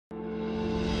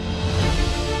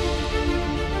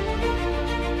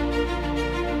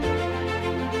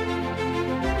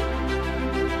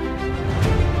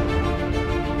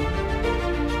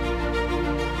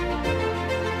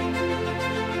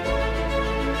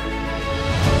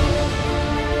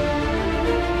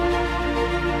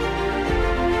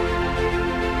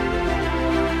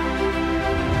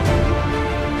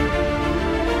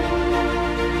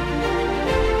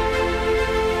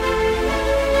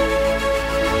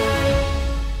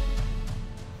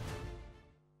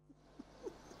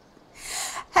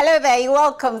Hello there,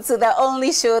 welcome to the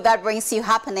only show that brings you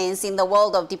happenings in the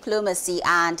world of diplomacy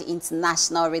and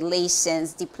international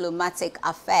relations, diplomatic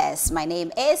affairs. My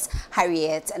name is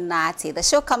Harriet Nati. The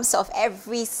show comes off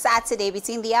every Saturday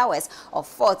between the hours of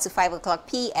 4 to 5 o'clock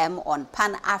p.m. on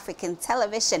Pan-African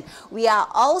Television. We are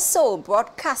also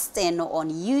broadcasting on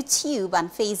YouTube and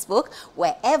Facebook.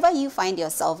 Wherever you find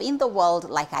yourself in the world,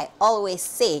 like I always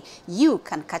say, you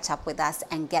can catch up with us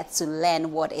and get to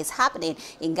learn what is happening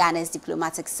in Ghana's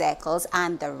diplomatic circles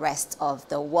and the rest of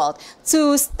the world.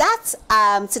 To start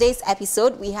today's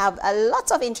episode, we have a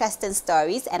lot of interesting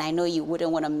stories, and I know you wouldn't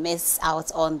want to miss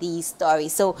out on these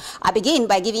stories. So I begin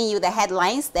by giving you the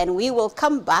headlines, then we will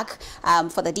come back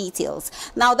for the details.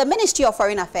 Now, the Ministry of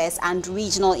Foreign Affairs and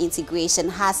Regional Integration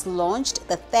has launched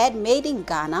the third Made in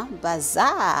Ghana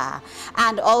Bazaar,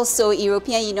 and also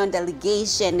European Union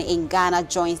delegation in Ghana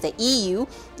joins the EU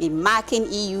in marking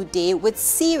EU Day with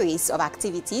series of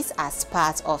activities as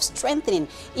part of strengthening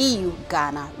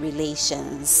EU-Ghana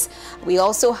relations. We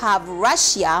also have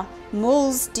Russia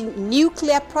mulls the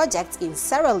nuclear project in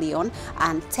Sierra Leone,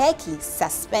 and Turkey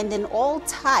suspending all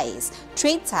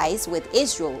trade ties with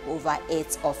Israel over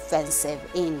its offensive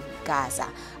in Gaza.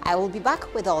 I will be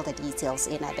back with all the details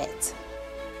in a bit.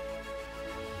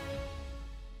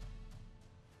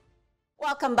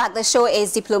 Welcome back. The show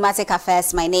is Diplomatic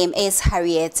Affairs. My name is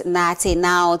Harriet Nati.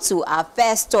 Now to our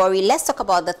first story. Let's talk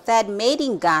about the third Made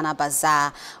in Ghana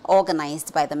Bazaar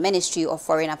organized by the Ministry of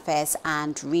Foreign Affairs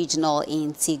and Regional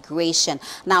Integration.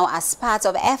 Now, as part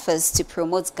of efforts to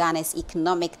promote Ghana's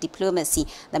economic diplomacy,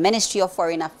 the Ministry of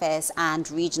Foreign Affairs and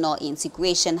Regional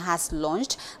Integration has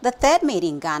launched the third Made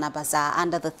in Ghana Bazaar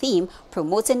under the theme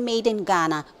Promoting Made in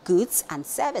Ghana Goods and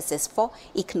Services for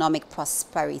Economic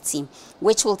Prosperity,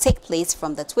 which will take place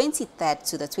from the 23rd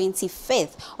to the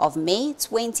 25th of May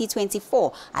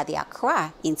 2024 at the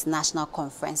Accra International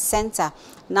Conference Center.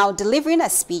 Now, delivering a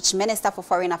speech, Minister for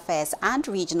Foreign Affairs and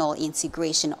Regional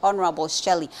Integration, Honorable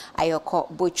Shirley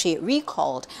Ayoko Botwe,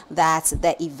 recalled that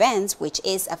the event, which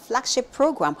is a flagship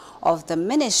program of the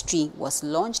ministry, was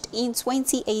launched in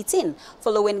 2018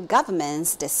 following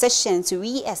government's decision to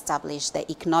re-establish the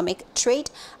Economic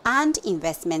Trade and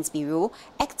Investments Bureau,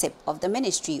 ECTIB, of the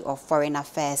Ministry of Foreign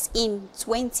Affairs in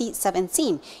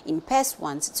 2017 in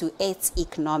pursuant to its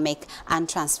economic and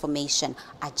transformation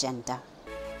agenda.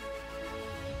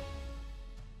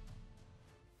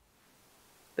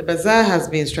 The bazaar has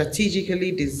been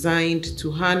strategically designed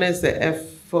to harness the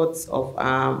efforts of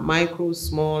our micro,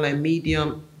 small, and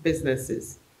medium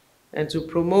businesses and to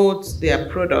promote their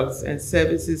products and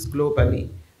services globally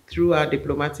through our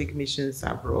diplomatic missions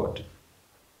abroad.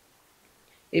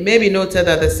 It may be noted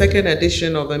that the second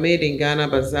edition of the Made in Ghana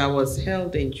Bazaar was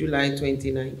held in July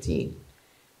 2019.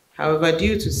 However,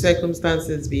 due to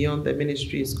circumstances beyond the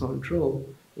ministry's control,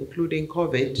 including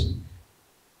COVID,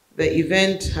 the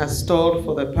event has stalled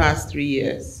for the past 3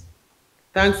 years.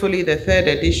 Thankfully, the third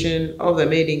edition of the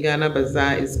Made in Ghana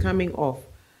Bazaar is coming off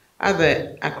at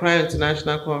the Accra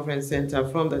International Conference Center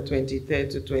from the 23rd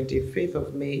to 25th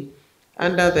of May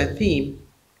under the theme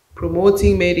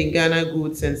Promoting Made in Ghana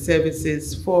Goods and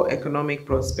Services for Economic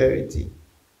Prosperity.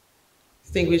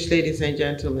 Distinguished ladies and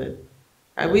gentlemen,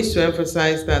 I wish to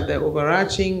emphasize that the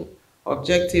overarching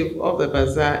objective of the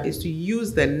bazaar is to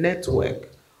use the network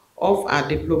of our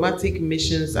diplomatic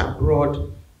missions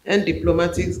abroad and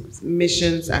diplomatic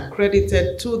missions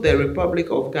accredited to the Republic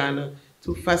of Ghana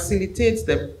to facilitate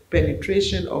the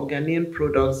penetration of Ghanaian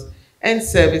products and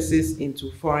services into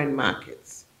foreign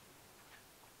markets.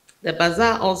 The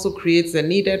bazaar also creates a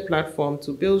needed platform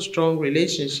to build strong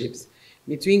relationships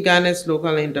between Ghana's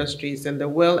local industries and the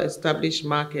well-established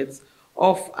markets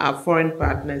of our foreign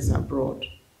partners abroad.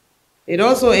 It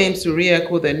also aims to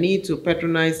re-echo the need to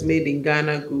patronize Made in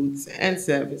Ghana goods and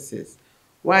services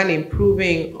while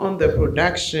improving on the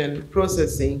production,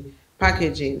 processing,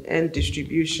 packaging, and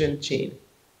distribution chain.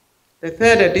 The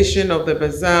third edition of the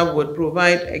bazaar would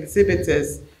provide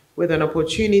exhibitors with an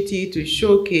opportunity to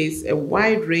showcase a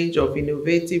wide range of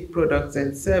innovative products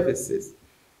and services,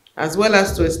 as well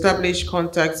as to establish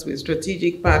contacts with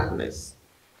strategic partners,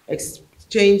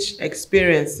 exchange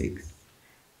experiences,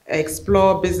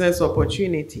 explore business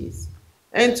opportunities,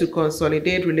 and to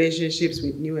consolidate relationships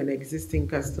with new and existing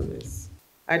customers.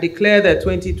 I declare the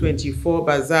 2024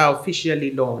 Bazaar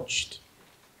officially launched,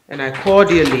 and I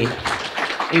cordially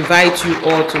invite you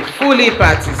all to fully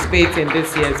participate in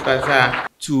this year's Bazaar.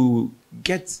 To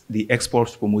get the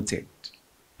exports promoted,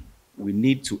 we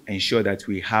need to ensure that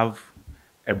we have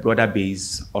a broader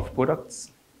base of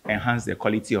products, enhance the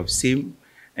quality of same,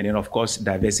 and then, of course,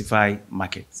 diversify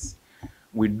markets.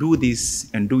 We do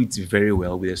this and do it very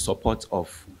well with the support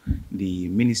of the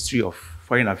Ministry of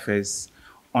Foreign Affairs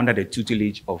under the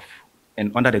tutelage of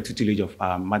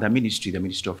our mother ministry, the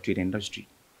Ministry of Trade and Industry.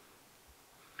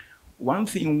 One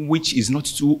thing which is not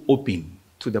too open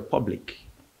to the public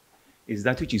is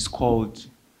that which is called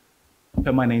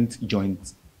Permanent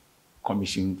Joint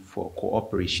Commission for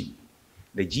Cooperation.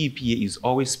 The GPA is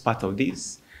always part of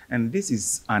this, and this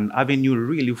is an avenue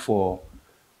really for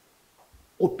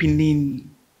opening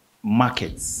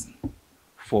markets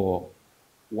for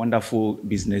wonderful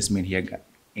businessmen here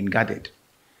in Gadet.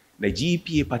 The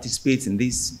GPA participates in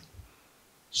this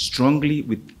strongly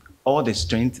with all the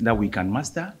strength that we can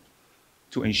muster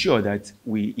to ensure that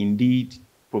we indeed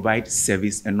provide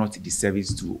service and not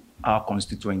disservice to our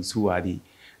constituents who are the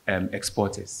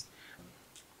exporters.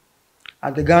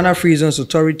 At the Ghana Free Zones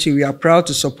Authority, we are proud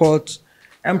to support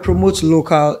and promote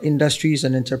local industries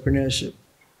and entrepreneurship.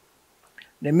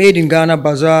 The Made in Ghana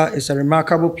Bazaar is a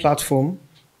remarkable platform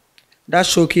that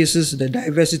showcases the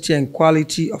diversity and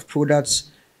quality of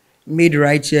products made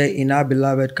right here in our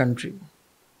beloved country.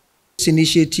 This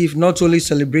initiative not only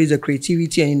celebrates the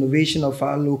creativity and innovation of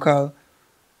our local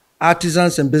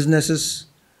artisans and businesses,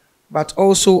 but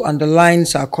also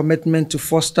underlines our commitment to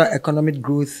foster economic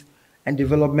growth and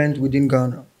development within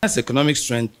Ghana. Ghana's economic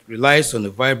strength relies on a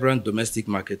vibrant domestic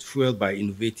market fueled by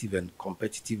innovative and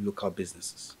competitive local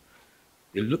businesses.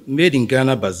 The Made in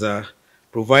Ghana Bazaar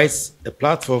provides a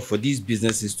platform for these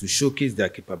businesses to showcase their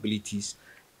capabilities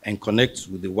and connect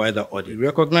with the wider audience. We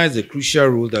recognize the crucial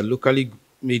role that locally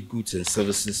made goods and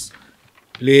services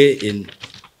play in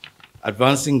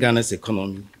advancing Ghana's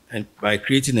economy and by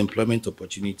creating employment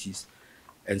opportunities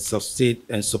and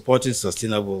supporting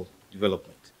sustainable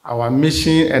development. Our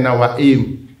mission and our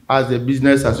aim as a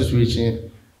business association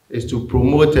is to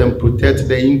promote and protect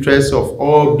the interests of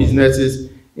all businesses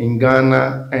in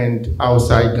Ghana and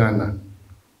outside Ghana.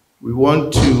 We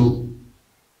want to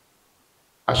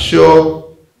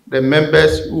assure the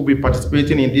members who will be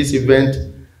participating in this event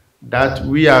that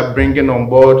we are bringing on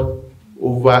board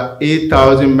over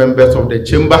 8,000 members of the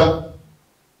chamber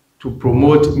to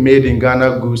promote Made in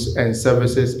Ghana goods and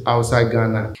services outside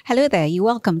Ghana. Hello there, you're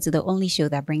welcome to the only show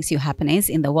that brings you happiness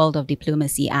in the world of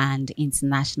diplomacy and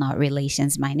international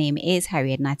relations. My name is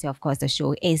Harriet Nati. Of course, the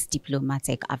show is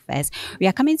Diplomatic Affairs. We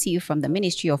are coming to you from the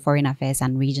Ministry of Foreign Affairs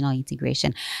and Regional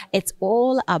Integration. It's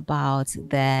all about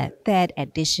the third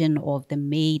edition of the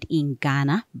Made in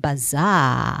Ghana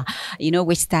Bazaar,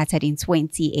 which started in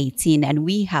 2018, and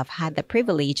we have had the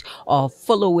privilege of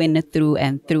following through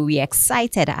and through. We're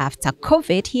excited after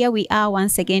COVID. Here we are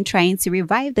once again trying to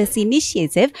revive this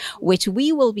initiative, which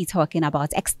we will be talking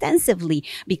about extensively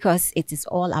because it is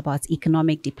all about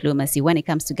economic diplomacy when it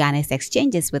comes to Ghana's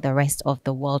exchanges with the rest of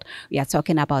the world. We are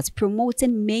talking about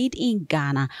promoting Made in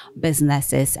Ghana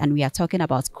businesses, and we are talking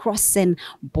about crossing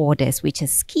borders, which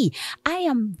is key. I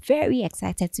am very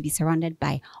excited to be surrounded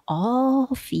by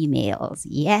all females.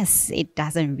 Yes, it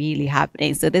doesn't really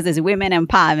happen. So this is women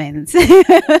empowerment.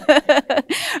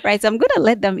 Right, so I'm going to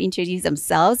let them introduce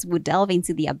themselves. We'll delve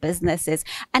into their businesses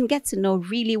and get to know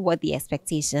really what the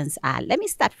expectations are. Let me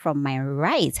start from my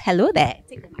right. Hello there.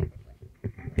 Take the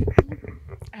microphone.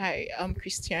 Hi, I'm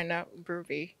Christiana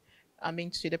Burve. I'm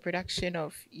into the production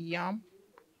of yam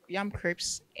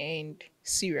crepes and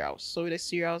cereals. So the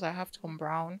cereals, I have Tom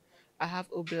Brown, I have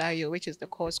Oblayo, which is the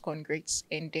coarse corn grits,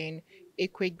 and then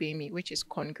Ekwek Bemi, which is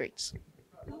corn grits.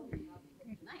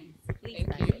 Nice. Please.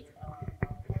 Thank you.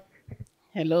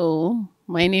 Hello,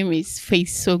 my name is Faith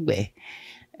Sogbe.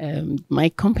 My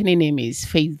company name is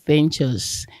Faith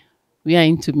Ventures. We are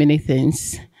into many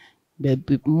things, but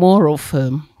with more of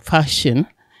fashion,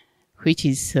 which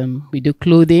is we do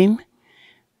clothing,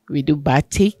 we do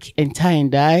batik and tie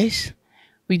and dyes,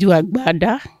 we do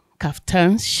agbada,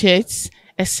 kaftans, shirts,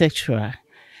 etc.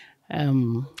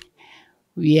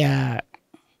 We are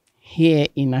here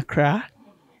in Accra,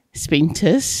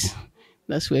 Spinters,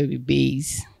 that's where we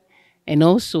base. And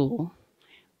also,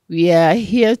 we are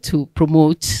here to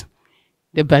promote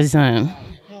the Bazaar.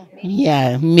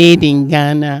 Yeah, Made in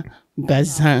Ghana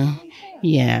Bazaar.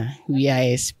 Yeah, we are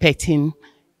expecting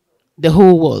the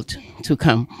whole world to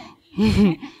come.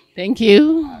 Thank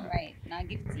you. All right, now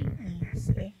Gifty. Yes,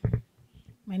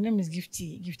 my name is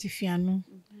Gifty Fiano.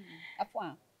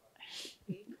 Afwan.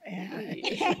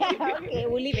 Okay,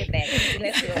 we'll leave it there.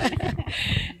 Let's go.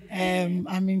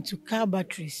 I'm into car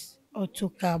batteries. Auto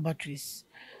car batteries.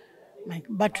 My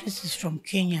batteries is from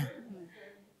Kenya,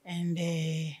 and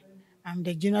I'm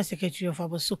the General Secretary of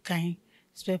Abosukai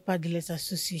Spare Part Dealers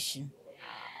Association,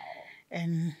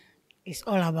 and it's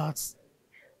all about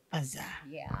Bazaar.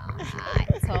 Yeah,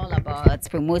 it's all about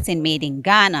promoting Made in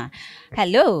Ghana.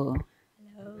 Hello.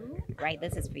 Hello. Right,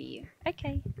 this is for you.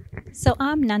 Okay. So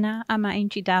I'm Nana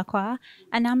Ama-Inchi Dakwa,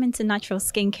 and I'm into natural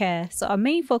skincare. So our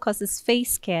main focus is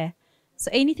face care.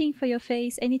 So anything for your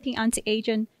face, anything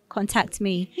anti-aging, contact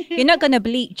me. You're not gonna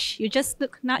bleach. You just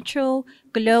look natural,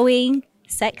 glowing,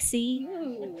 sexy,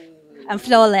 and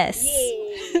flawless.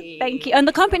 Thank you. And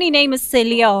the company name is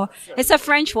Celior. It's a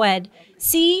French word.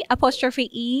 C''E''Liore.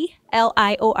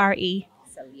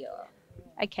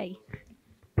 Okay.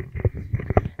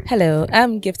 Hello,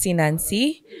 I'm Gifty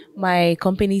Nancy. My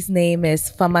company's name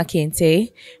is Pharma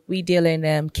Kente. We deal in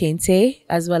Kente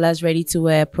as well as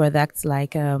ready-to-wear products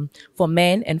like for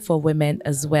men and for women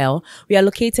as well. We are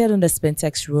located on the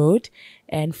Spintex Road,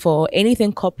 and for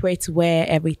anything corporate wear,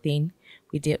 everything,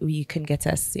 you can get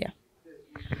us here.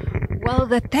 Well,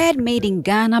 the third Made in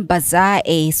Ghana Bazaar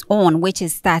is on, which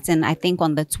is starting, I think,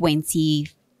 on the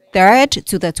 23rd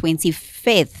to the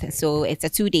 25th. So it's a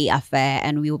 2-day affair,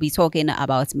 and we will be talking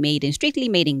about strictly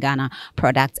made in Ghana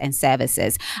products and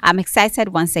services. I'm excited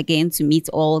once again to meet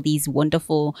all these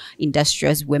wonderful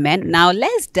industrious women. Now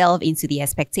let's delve into the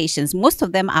expectations. Most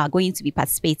of them are going to be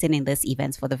participating in this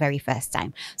event for the very first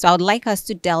time. So I would like us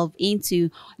to delve into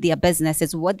their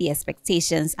businesses, what the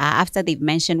expectations are after they've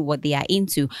mentioned what they are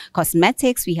into.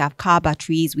 Cosmetics, we have car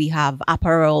batteries, we have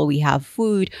apparel, we have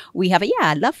food, we have,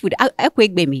 I love food. A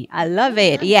quick baby. I love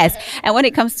it. Yes. And when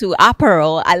it comes to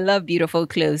apparel, I love beautiful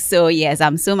clothes. So yes,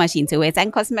 I'm so much into it.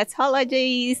 And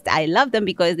cosmetologists, I love them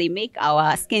because they make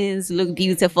our skins look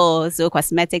beautiful. So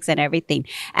cosmetics and everything.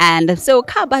 And so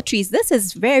car batteries, this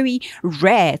is very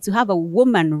rare. To have a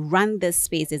woman run this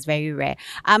space is very rare.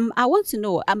 I want to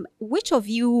know, which of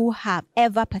you have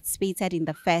ever participated in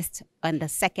the first and the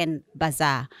second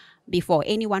bazaar before?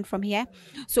 Anyone from here?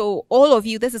 So all of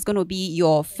you, this is going to be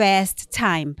your first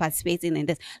time participating in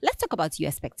this. Let's talk about your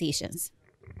expectations.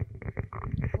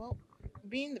 Well,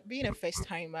 being a first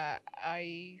timer,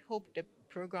 I hope the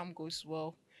program goes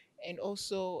well, and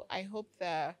also I hope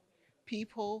that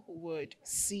people would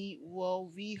see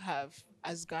what we have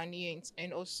as Ghanaians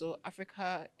and also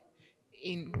Africa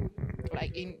in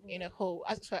a whole,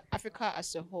 Africa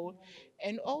as a whole.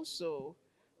 And also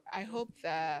I hope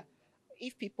that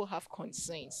if people have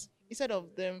concerns, instead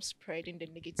of them spreading the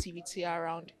negativity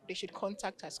around, they should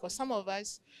contact us, because some of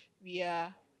us, we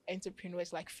are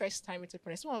entrepreneurs, like first time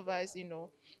entrepreneurs. Some of us,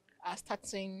 are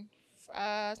starting,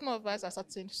 some of us are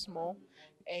starting small,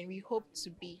 and we hope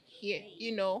to be here,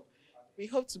 we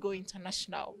hope to go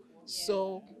international.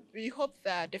 So we hope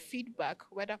that the feedback,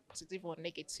 whether positive or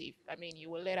negative, you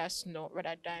will let us know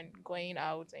rather than going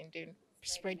out and then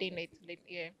spreading it.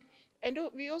 Yeah. And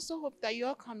we also hope that you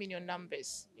all come in your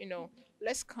numbers.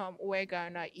 Let's come wear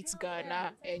Ghana, eat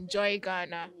Ghana, enjoy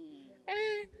Ghana.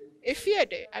 If you're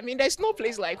there, there's no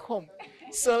place like home.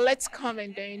 So let's come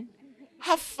and then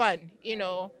have fun.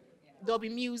 There'll be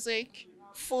music,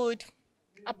 food,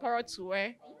 apparel to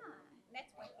wear,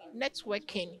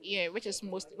 networking. Yeah, which is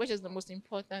the most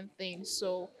important thing.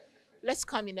 So let's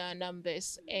come in our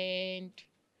numbers, and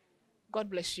God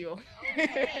bless you.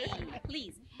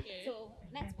 Please. So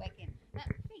networking. Now,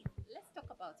 Faith, let's talk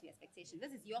about your expectations.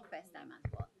 This is your first time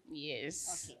as well.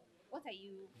 Yes. Okay. What are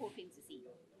you hoping to see?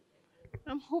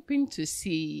 I'm hoping to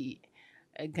see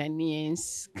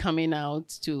Ghanaians coming out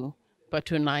to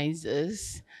patronize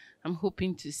us. I'm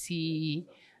hoping to see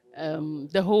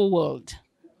the whole world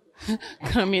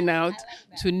coming out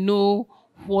to know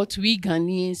what we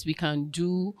Ghanaians we can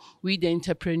do, we the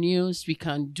entrepreneurs we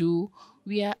can do.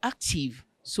 We are active,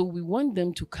 so we want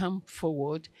them to come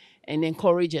forward and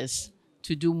encourage us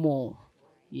to do more.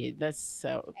 Yeah, that's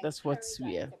what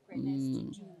we are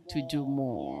to do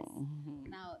more.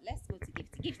 Now let's go to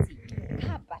Gifty.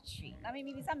 Car battery.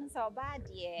 Maybe something so bad,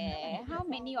 yeah. How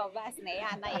many of us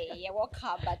work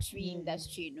car battery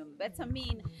industry? But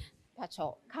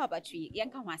car battery, you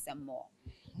can have some more.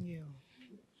 Yeah.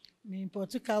 I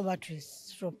import car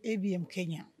batteries from ABM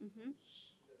Kenya.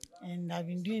 And I've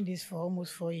been doing this for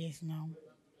almost 4 years now.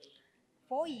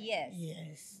 4 years?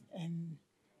 Yes. And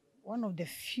one of the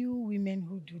few women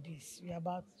who do this. We are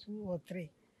about 2 or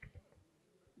 3.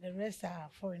 The rest are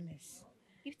foreigners.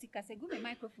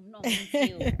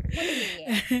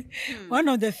 One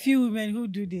of the few women who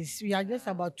do this. We are just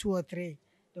about 2 or 3,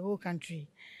 the whole country.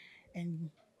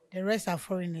 And the rest are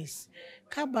foreigners.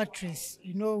 Car batteries,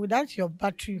 without your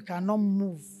battery, you cannot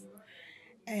move.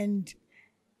 And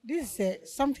this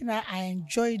is something that I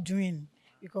enjoy doing,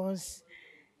 because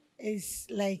it's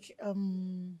like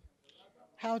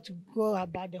how to go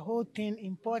about the whole thing,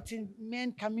 importing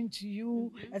men coming to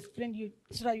you, explain you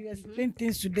so that you explain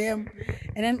things to them.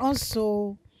 And then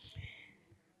also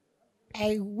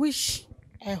I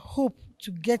hope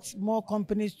to get more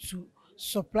companies to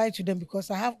supply to them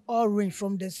because I have all range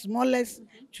from the smallest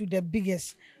to the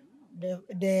biggest.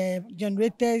 The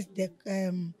generators, the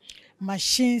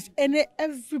machines,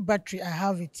 every battery I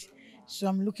have it. So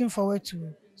I'm looking forward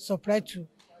to supply to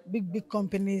big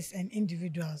companies and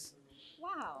individuals.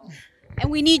 Wow. And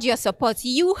we need your support.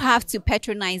 You have to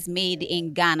patronize Made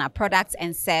in Ghana products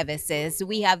and services.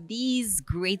 We have these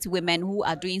great women who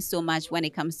are doing so much when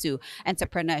it comes to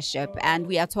entrepreneurship. And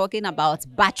we are talking about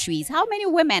batteries. How many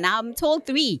women? I'm told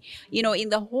 3. You know, in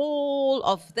the whole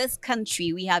of this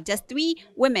country, we have just 3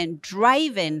 women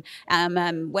driving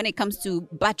when it comes to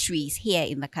batteries here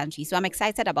in the country. So I'm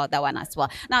excited about that one as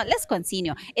well. Now, let's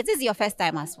continue. It is your first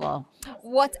time as well.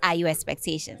 What are your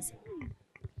expectations?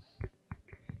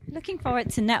 Looking forward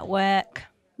to network,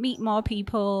 meet more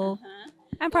people,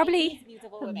 and probably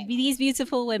these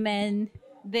beautiful women,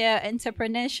 their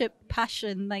entrepreneurship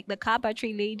passion, like the car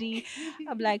battery lady.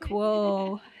 I'm like,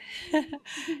 whoa,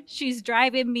 she's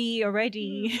driving me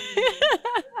already.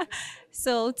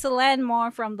 So to learn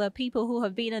more from the people who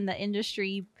have been in the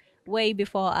industry way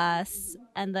before us,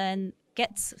 and then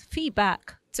get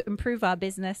feedback to improve our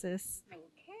businesses.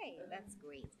 Okay, that's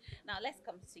great. Now let's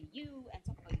come to you and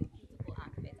talk about your beautiful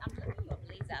outfit. I'm looking your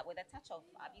blazer with a touch of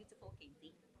a beautiful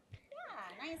Kente.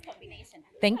 Yeah, nice combination.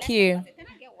 Thank you. Can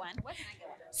I get one? Where can I get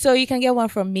one? So you can get one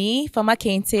from me, Fama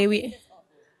Kente.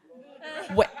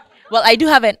 Well, I do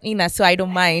have an Ina, so I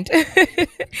don't mind.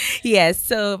 Yes,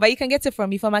 but you can get it from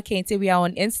me, Fama Kente. We are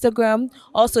on Instagram,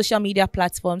 all social media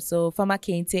platforms. So Fama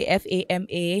Kente,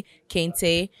 Fama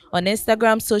Kente, on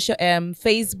Instagram, social,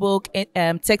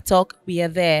 Facebook, TikTok. We are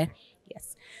there.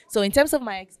 So in terms of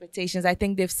my expectations, I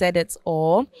think they've said it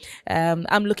all.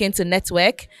 I'm looking to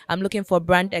network. I'm looking for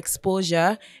brand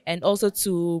exposure and also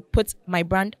to put my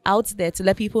brand out there to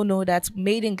let people know that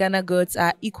Made in Ghana goods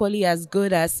are equally as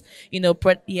good as,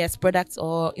 products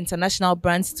or international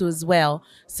brands too as well.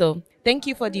 So thank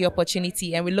you for the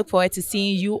opportunity, and we look forward to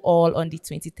seeing you all on the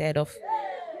 23rd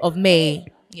of May.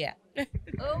 Yeah.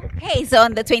 Okay, so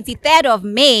on the 23rd of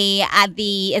May at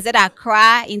the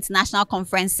Accra International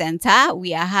Conference Center,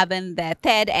 we are having the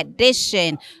 3rd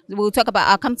edition. We'll talk about,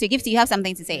 I'll come to Gift. You have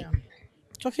something to say? Yeah.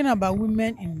 Talking about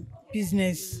women in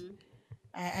business,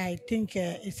 I think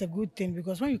it's a good thing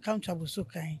because when you come to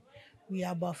Abossey, we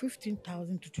are about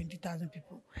 15,000 to 20,000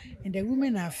 people. And the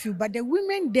women are few, but the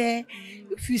women there,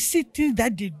 if you see things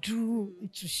that they do,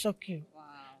 it will shock you. Wow.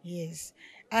 Yes.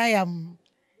 I am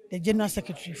the General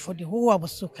Secretary for the whole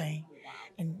Abossey,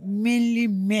 and mainly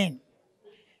men.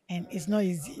 And it's not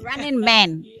easy. Running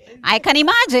men. I can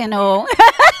imagine, oh.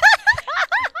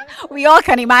 We all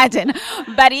can imagine.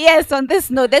 But yes, on this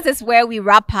note, this is where we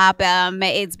wrap up.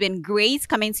 It's been great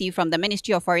coming to you from the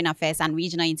Ministry of Foreign Affairs and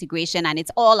Regional Integration. And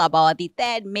it's all about the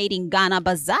 3rd Made in Ghana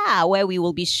Bazaar, where we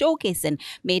will be showcasing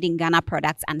Made in Ghana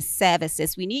products and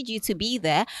services. We need you to be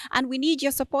there, and we need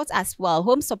your support as well.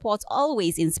 Home support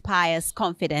always inspires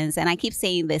confidence. And I keep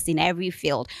saying this in every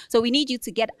field. So we need you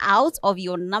to get out of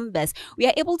your numbers. We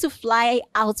are able to fly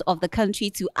out of the country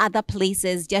to other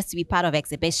places just to be part of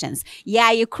exhibitions.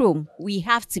 Yeah, you crew. We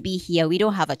have to be here. We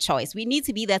don't have a choice. We need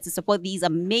to be there to support these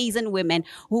amazing women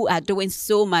who are doing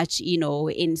so much,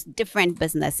 in different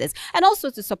businesses, and also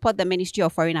to support the Ministry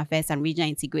of Foreign Affairs and Regional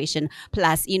Integration,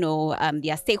 plus, their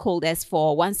stakeholders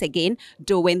for once again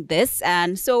doing this.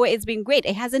 And so it's been great.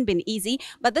 It hasn't been easy,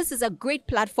 but this is a great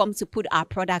platform to put our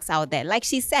products out there. Like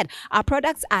she said, our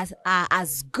products are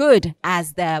as good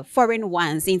as the foreign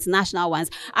ones, the international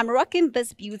ones. I'm rocking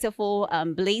this beautiful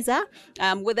blazer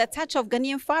with a touch of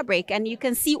Ghanaian fabric, and you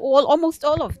can see almost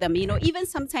all of them. Even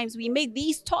sometimes we make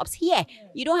these tops here.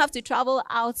 You don't have to travel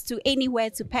out to anywhere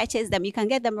to purchase them. You can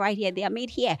get them right here. They are made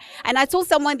here. And I told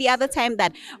someone the other time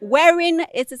that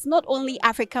it's not only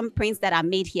African prints that are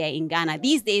made here in Ghana.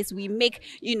 These days we make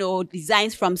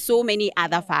designs from so many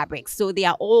other fabrics, so they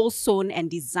are all sewn and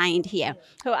designed here.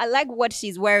 So I like what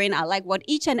she's wearing. I like what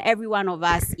each and every one of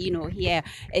us here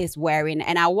is wearing,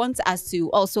 and I want us to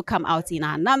also come out in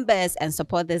our numbers and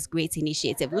support this great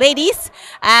initiative. Ladies,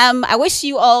 I wish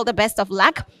you all the best of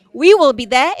luck. We will be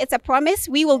there. It's a promise.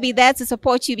 We will be there to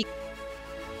support you.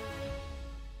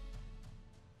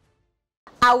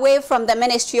 Away from the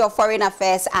Ministry of Foreign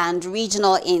Affairs and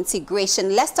Regional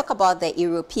Integration, let's talk about the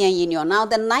European Union. Now,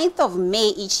 the 9th of May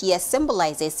each year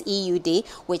symbolizes EU Day,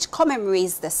 which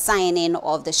commemorates the signing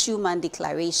of the Schuman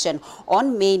Declaration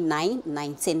on May 9,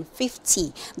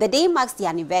 1950. The day marks the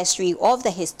anniversary of the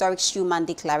historic Schuman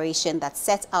Declaration that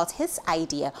set out his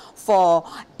idea for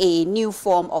a new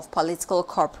form of political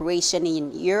cooperation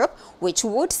in Europe, which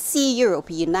would see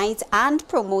Europe unite and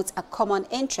promote a common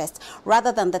interest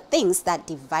rather than the things that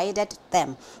divided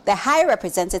them. The High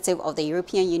Representative of the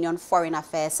European Union Foreign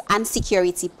Affairs and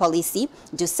Security Policy,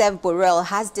 Joseph Borrell,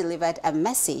 has delivered a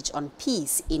message on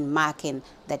peace in marking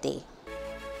the day.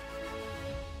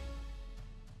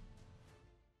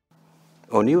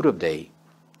 On Europe Day,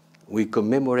 we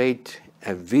commemorate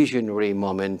a visionary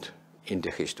moment in the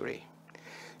history.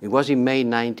 It was in May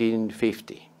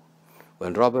 1950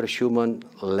 when Robert Schuman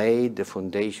laid the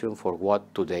foundation for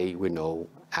what today we know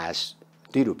as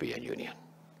the European Union.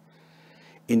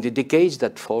 In the decades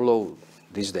that followed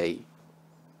this day,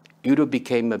 Europe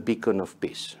became a beacon of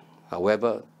peace.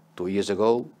 However, 2 years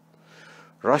ago,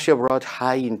 Russia brought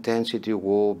high-intensity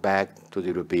war back to the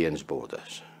European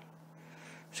borders.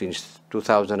 Since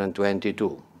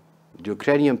 2022, the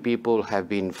Ukrainian people have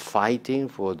been fighting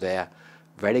for their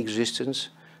very existence,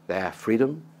 their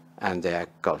freedom, and their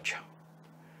culture.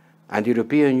 And the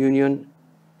European Union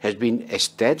has been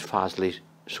steadfastly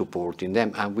supporting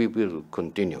them, and we will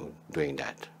continue doing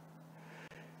that.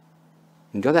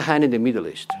 On the other hand, in the Middle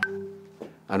East,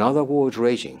 another war is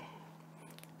raging,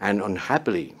 and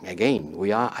unhappily, again,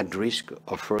 we are at risk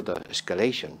of further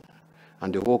escalation,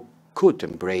 and the war could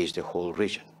embrace the whole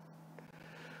region.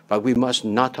 But we must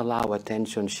not allow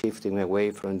attention shifting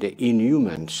away from the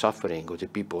inhuman suffering of the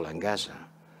people in Gaza,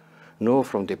 nor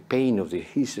from the pain of the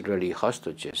Israeli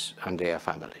hostages and their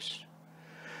families.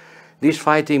 This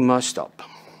fighting must stop.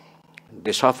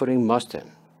 The suffering must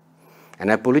end.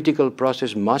 And a political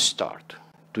process must start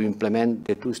to implement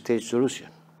the two-state solution.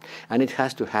 And it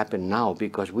has to happen now,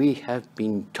 because we have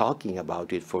been talking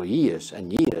about it for years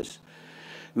and years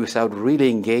without really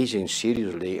engaging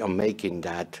seriously on making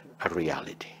that a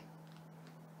reality.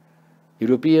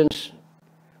 Europeans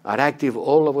are active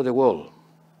all over the world,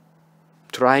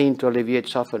 trying to alleviate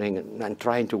suffering and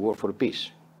trying to work for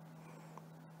peace,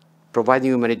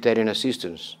 providing humanitarian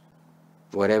assistance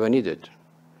wherever needed,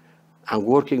 and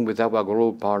working with our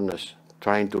global partners,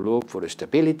 trying to look for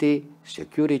stability,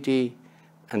 security,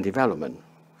 and development,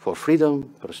 for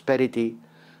freedom, prosperity,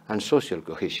 and social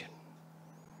cohesion.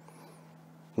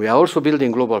 We are also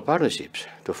building global partnerships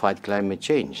to fight climate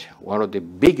change, one of the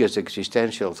biggest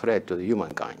existential threats to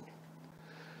humankind.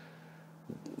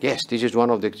 Yes, this is one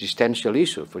of the existential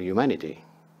issues for humanity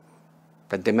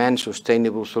that demands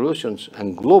sustainable solutions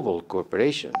and global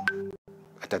cooperation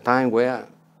at a time where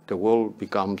the world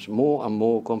becomes more and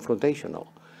more confrontational.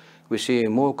 We see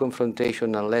more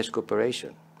confrontation and less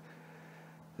cooperation.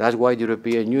 That's why the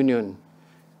European Union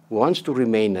wants to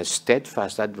remain a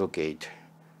steadfast advocate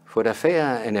for a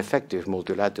fair and effective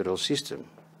multilateral system,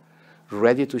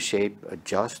 ready to shape a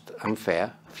just and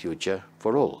fair future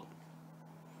for all.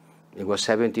 It was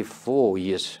 74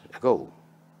 years ago.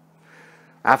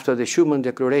 After the Schuman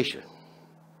Declaration,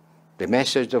 the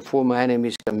message that former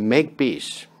enemies can make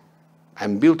peace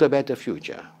and build a better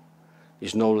future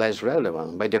is no less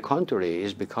relevant. By the contrary,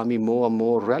 it's becoming more and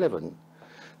more relevant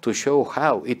to show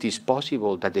how it is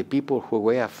possible that the people who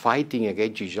were fighting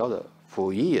against each other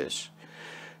for years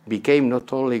became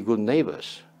not only good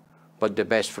neighbors, but the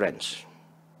best friends.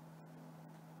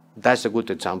 That's a good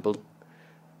example.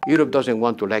 Europe doesn't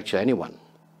want to lecture anyone,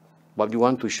 but we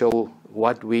want to show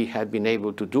what we have been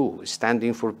able to do,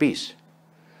 standing for peace,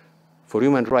 for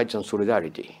human rights and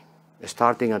solidarity,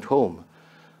 starting at home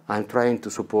and trying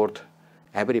to support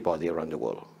everybody around the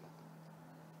world.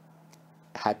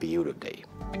 Happy Europe Day.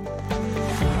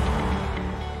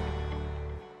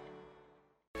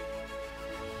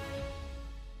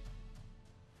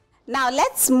 Now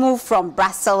let's move from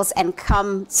Brussels and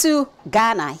come to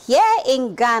Ghana. Here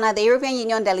in Ghana, the European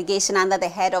Union delegation under the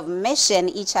head of mission,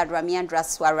 Ichad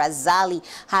Ramiandraswa Razali,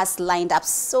 has lined up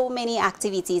so many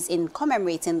activities in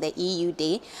commemorating the EU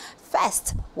Day.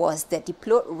 First was the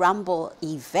Diplo Rumble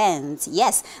event.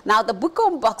 Yes, now the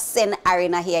Bukom Boxing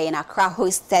Arena here in Accra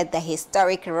hosted the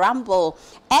historic Rumble,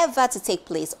 ever to take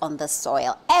place on the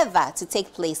soil.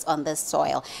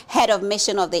 Head of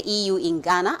mission of the EU in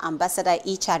Ghana, Ambassador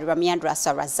Ichad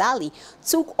Ramiandraswa Razali,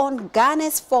 took on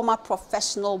Ghana's former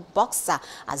professional boxer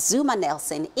Azuma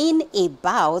Nelson in a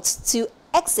bout to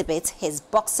exhibit his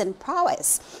boxing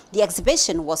prowess. The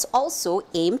exhibition was also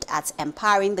aimed at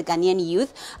empowering the Ghanaian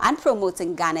youth and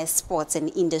promoting Ghana's sporting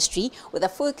industry with a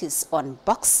focus on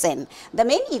boxing. The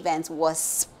main event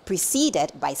was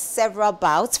preceded by several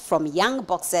bouts from young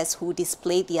boxers who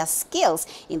displayed their skills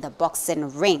in the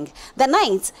boxing ring. The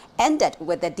night ended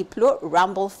with the Diplo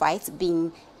Rumble fight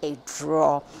being a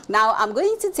draw. Now I'm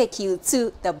going to take you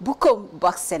to the Bukom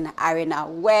Boxing Arena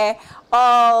where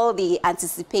all the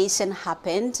anticipation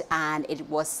happened, and it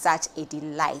was such a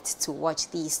delight to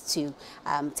watch these two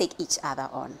take each other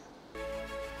on.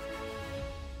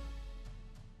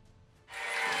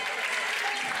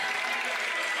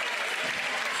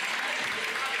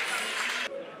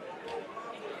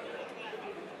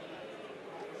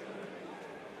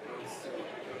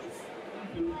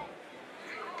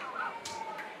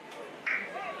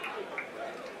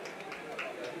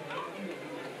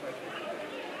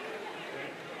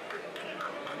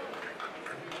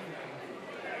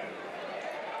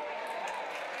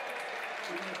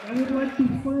 I would like to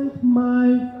thank my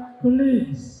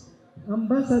colleagues,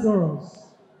 ambassadors,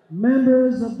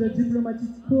 members of the diplomatic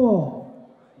corps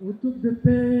who took the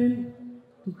pain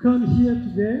to come here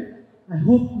today. I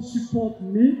hope to support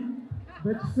me,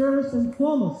 but first and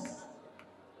foremost,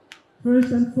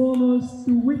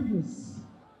 to witness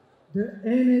the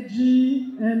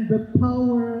energy and the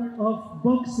power of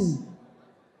boxing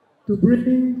to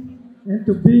bring and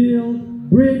to build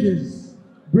bridges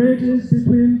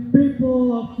between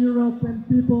people of Europe and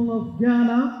people of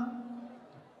Ghana.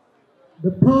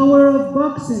 The power of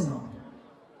boxing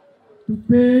to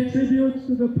pay tribute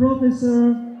to the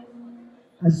Professor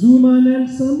Azumah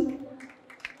Nelson,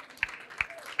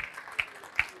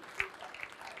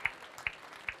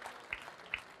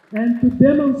 and to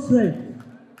demonstrate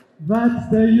that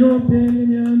the European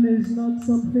Union is not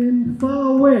something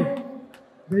far away.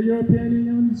 The European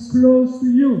Union is close to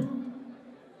you.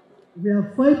 We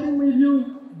are fighting with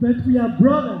you, but we are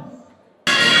brothers.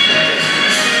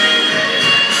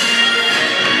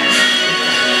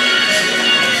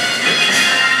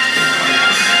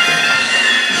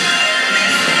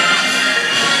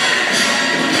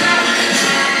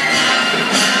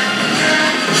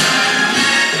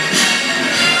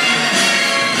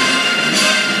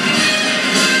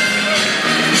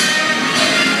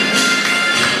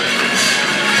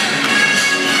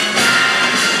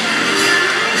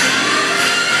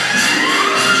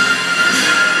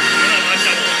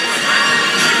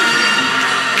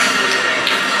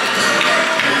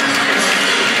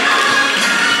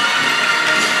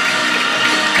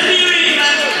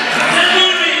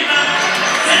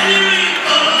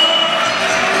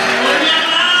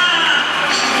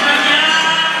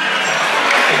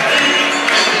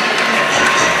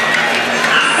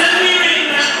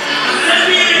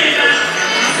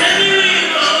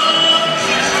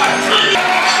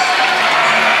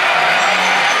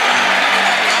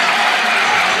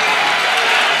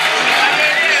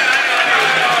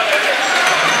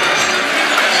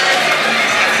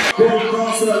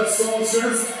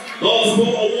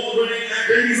 Multiple award-winning act,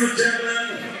 ladies and gentlemen,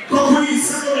 Kofi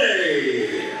Saturday.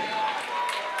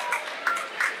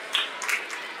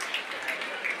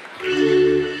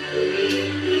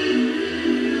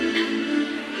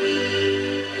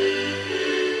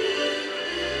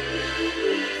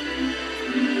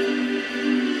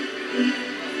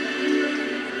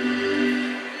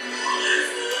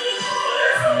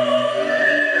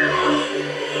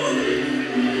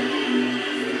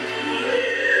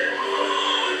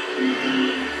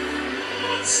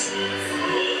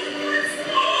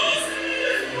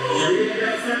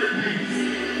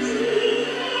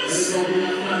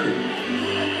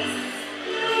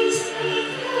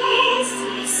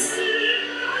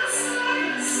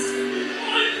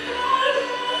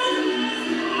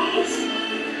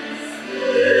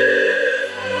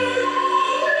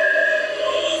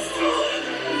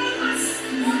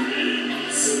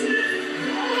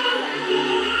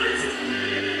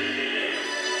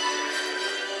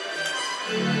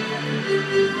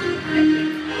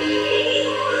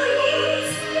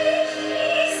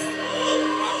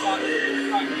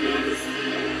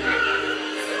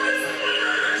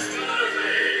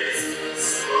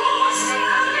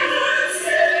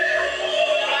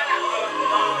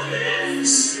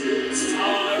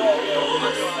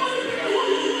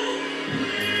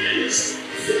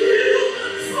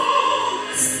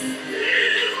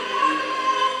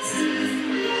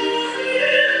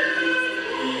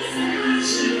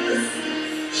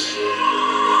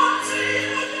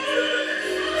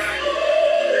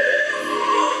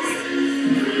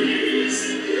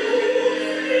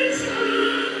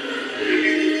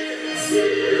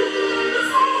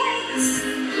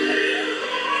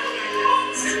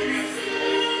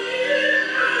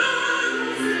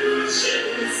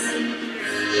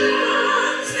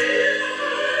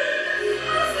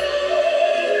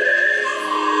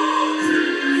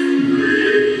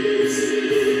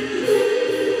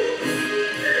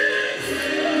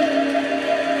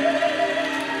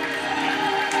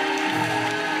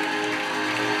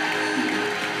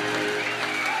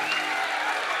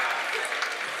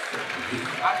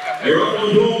 A round of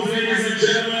applause, ladies and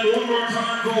gentlemen, one more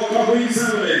time for Kofi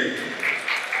Saturday.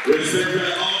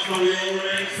 Respected all we all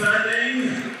remain standing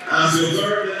as we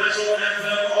observe the national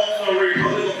anthem of the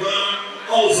Republic of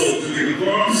Ghana, also to be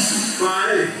performed by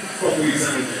Kofi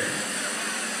Saturday.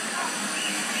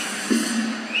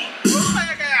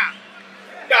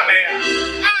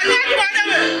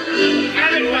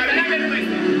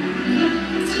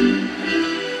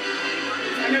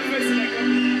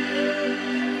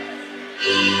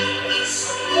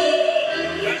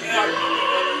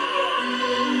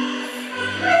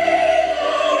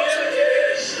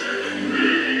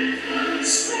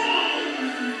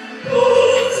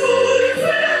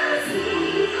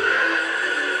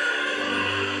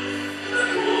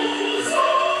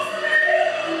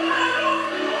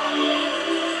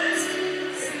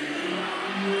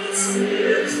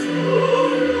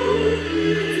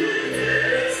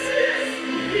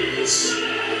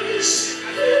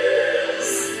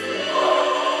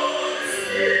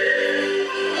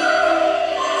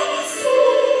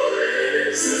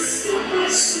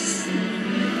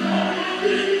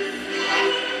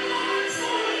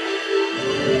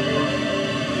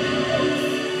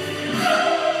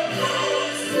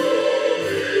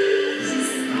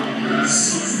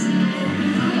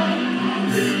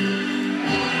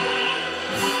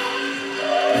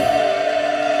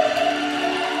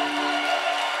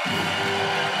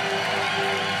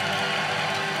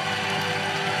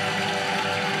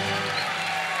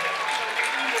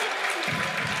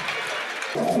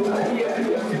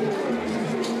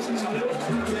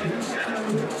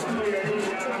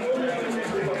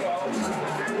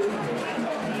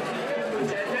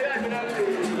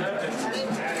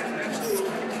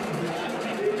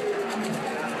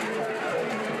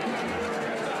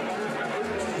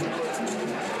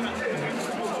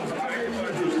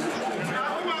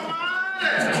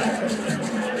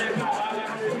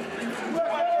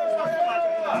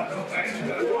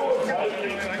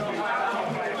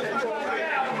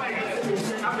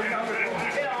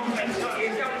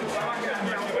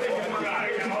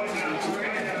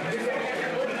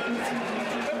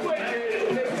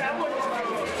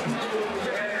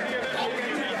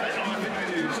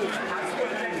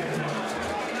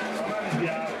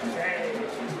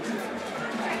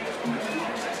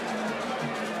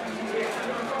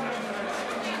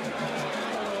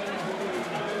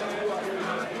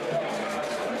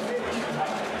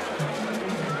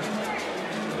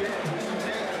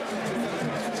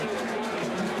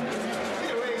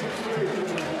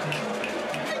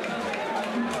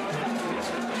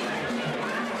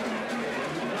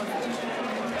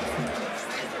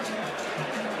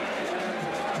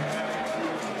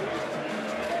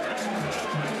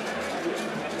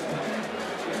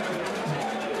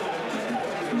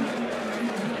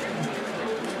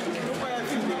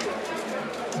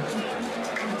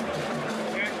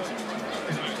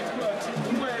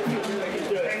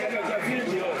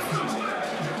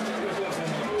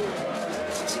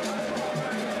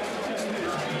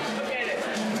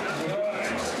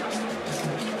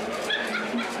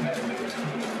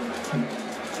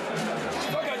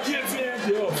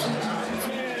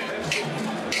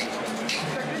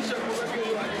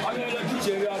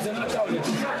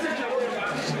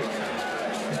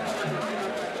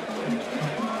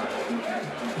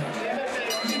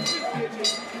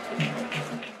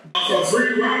 For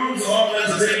 3 rounds of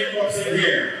entertaining boxing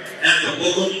here at the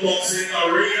Bokun Boxing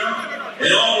Arena,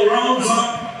 and all rounds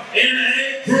up in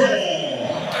a brawl.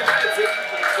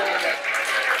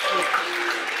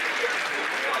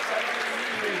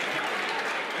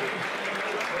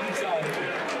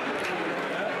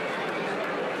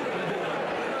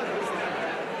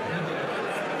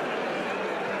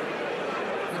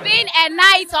 It's been a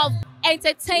night of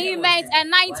entertainment, a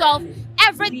night of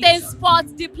everything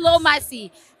sports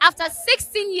diplomacy. After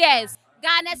 16 years,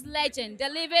 Ghana's legend, the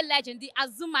living legend, the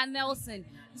Azumah Nelson,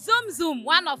 Zoom Zoom,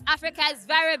 one of Africa's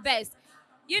very best,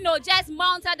 just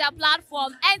mounted the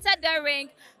platform, entered the ring,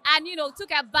 and, took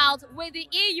a bout with the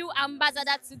EU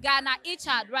ambassador to Ghana,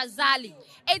 Ichad Razali.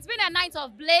 It's been a night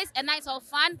of bliss, a night of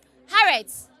fun.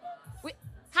 Harriet,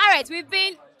 we've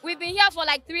been here for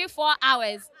like 3-4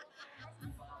 hours.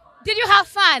 Did you have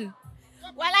fun?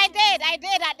 Well, I did,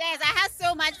 Ades. I had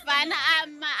so much fun.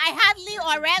 I hardly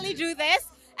or rarely do this,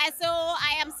 and so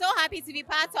I am so happy to be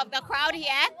part of the crowd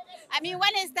here. I mean, when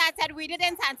it started, we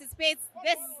didn't anticipate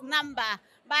this number,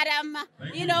 but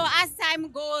as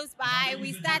time goes by,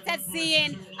 we started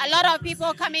seeing a lot of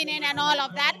people coming in and all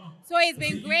of that. So it's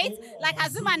been great. Like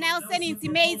Azumah Nelson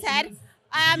intimated,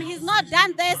 he's not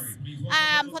done this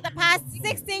for the past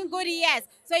 16 good years.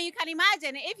 So you can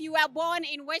imagine if you were born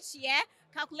in which year,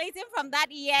 calculating from that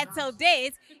year till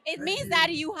date, it means that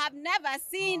you have never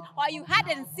seen or you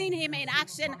hadn't seen him in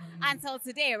action until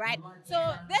today, right?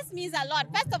 So this means a lot.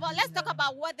 First of all, let's talk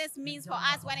about what this means for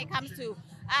us when it comes to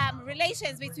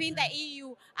relations between the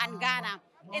EU and Ghana.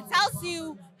 It tells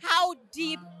you how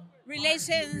deep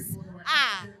relations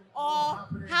are, or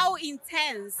how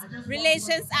intense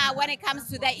relations are when it comes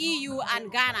to the EU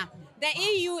and Ghana. The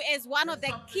EU is one of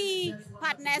the key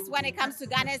partners when it comes to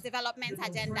Ghana's development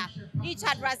agenda.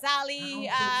 Ichad Razali,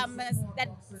 that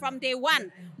from day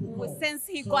one, since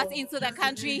he got into the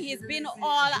country, he's been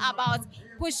all about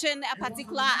pushing a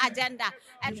particular agenda,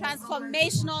 a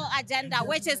transformational agenda,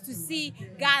 which is to see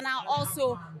Ghana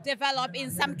also develop in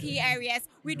some key areas.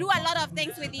 We do a lot of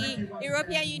things with the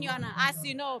European Union, as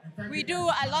you know. We do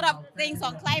a lot of things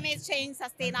on climate change,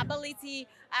 sustainability,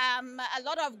 a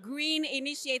lot of green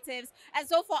initiatives. And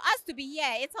so for us to be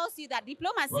here, it tells you that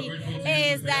diplomacy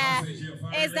is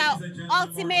the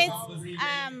ultimate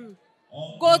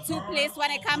go-to place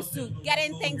when it comes to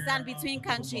getting things done between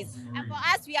countries. And for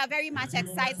us, we are very much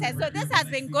excited. So this has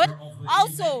been good.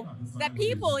 Also, the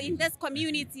people in this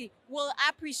community will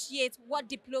appreciate what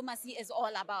diplomacy is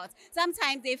all about.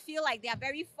 Sometimes they feel like they are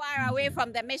very far away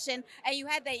from the mission. And you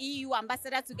had the EU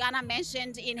ambassador to Ghana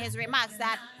mentioned in his remarks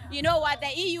that, you know what, the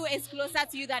EU is closer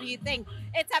to you than you think.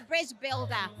 It's a bridge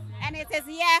builder. And it is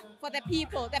here for the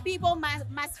people. The people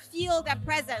must feel the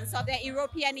presence of the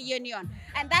European Union.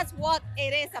 And that's what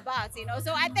it is about, you know.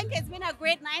 So I think it's been a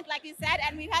great night, like you said,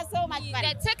 and we've had so much fun.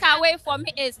 The takeaway for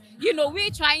me is, you know, we're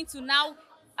trying to now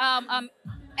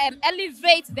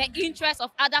elevate the interest of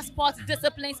other sports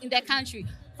disciplines in the country.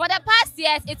 For the past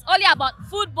years, it's only about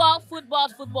football.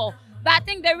 But I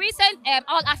think the recent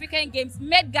All-African Games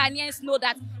made Ghanaians know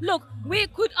that, look, we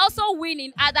could also win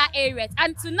in other areas.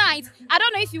 And tonight, I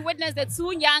don't know if you witnessed the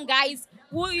two young guys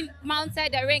who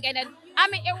mounted the ring. And then, I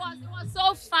mean, it was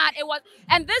so fun.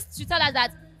 And this should tell us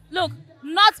that, look,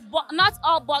 not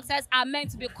all boxers are meant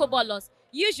to be kobolos.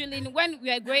 Usually, when we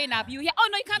are growing up, you hear, oh,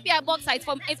 no, you can't be a boxer. It's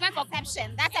meant for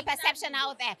perception. That's a perception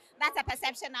out there.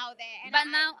 And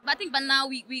but now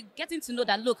we getting to know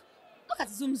that, look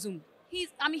at Zoom Zoom. He's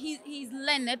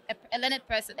learned, a learned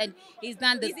person, and he's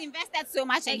done this. He's invested so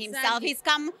much in himself. He's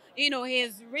come, you know,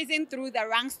 he's risen through the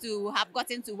ranks to have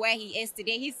gotten to where he is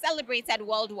today. He's celebrated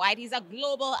worldwide. He's a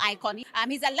global icon.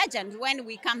 He's a legend when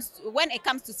it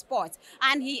comes to sports,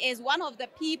 and he is one of the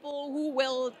people who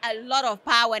wield a lot of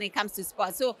power when it comes to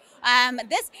sports. So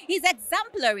he's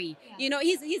exemplary. You know,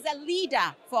 he's a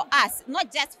leader for us,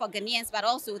 not just for Ghanaians but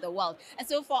also the world. And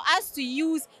so for us to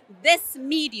use this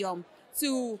medium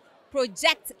to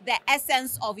project the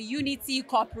essence of unity,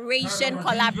 cooperation,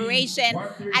 collaboration,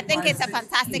 I think it's a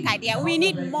fantastic idea. We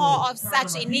need more of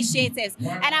such initiatives.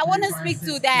 And I want to speak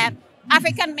to the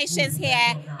African missions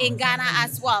here in Ghana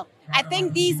as well. I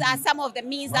think these are some of the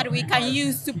means that we can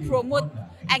use to promote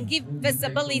and give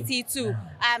visibility to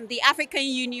the African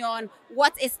Union,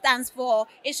 what it stands for.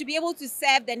 It should be able to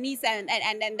serve the needs and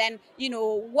then, you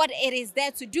know, what it is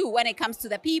there to do when it comes to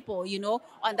the people, you know,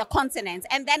 on the continent.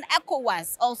 And then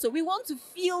ECOWAS also. We want to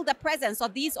feel the presence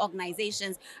of these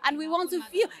organizations, and we want to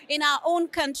feel in our own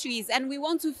countries, and we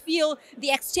want to feel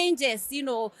the exchanges, you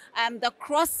know, the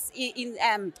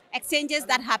exchanges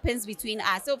that happens between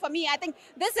us. So for me, I think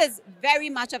this is very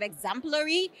much of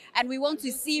exemplary, and we want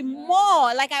to see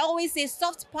more. Like I always say,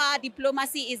 soft power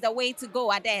diplomacy is the way to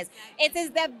go, Ades. It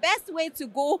is the best way to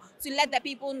go to let the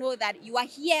people know that you are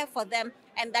here for them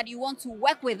and that you want to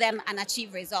work with them and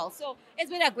achieve results. So it's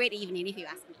been a great evening, if you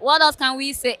ask me. What else can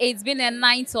we say? It's been a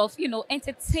night of, you know,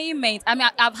 entertainment. I mean,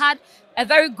 I've had a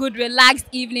very good, relaxed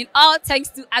evening, all thanks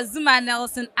to Azumah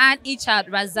Nelson and Ichad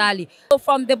Razali. So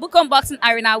from the Bukom Boxing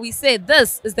Arena, we say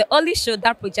this is the only show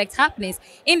that projects happenings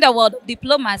in the world of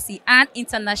diplomacy and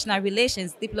international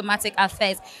relations, diplomatic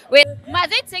affairs. Must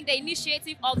they take the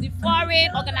initiative of the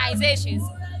foreign organizations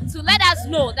to let us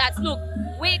know that, look,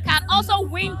 we can also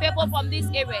win people from these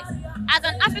areas. As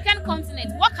an African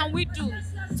continent, what can we do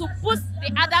to push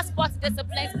the other sports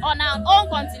disciplines on our own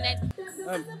continent?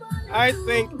 I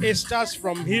think it starts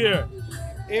from here.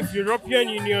 If European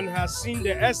Union has seen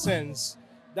the essence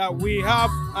that we have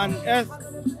unearthed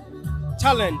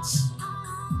talents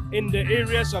in the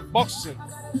areas of boxing,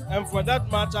 and for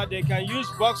that matter, they can use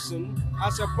boxing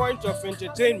as a point of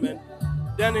entertainment,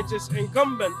 then it is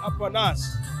incumbent upon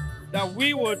us that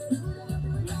we would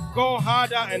go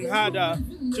harder and harder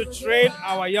to train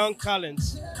our young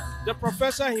talents. The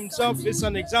professor himself is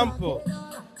an example.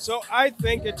 So I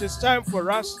think it is time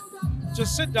for us to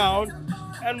sit down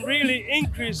and really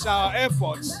increase our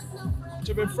efforts.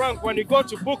 To be frank, when you go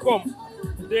to Bukom,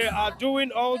 they are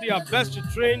doing all their best to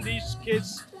train these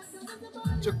kids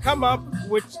to come up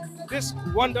with this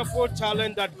wonderful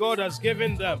talent that God has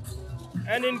given them.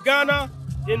 And in Ghana,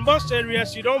 in most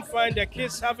areas, you don't find the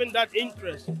kids having that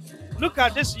interest. Look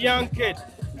at this young kid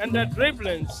and the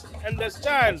dribblings and the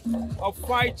style of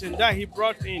fighting that he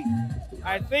brought in.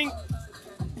 I think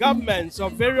governments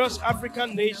of various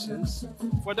African nations,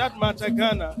 for that matter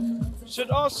Ghana,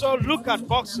 should also look at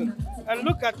boxing and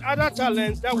look at other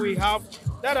talents that we have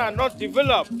that are not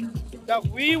developed, that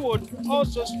we would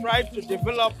also strive to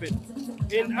develop it.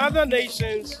 In other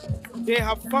nations, they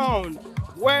have found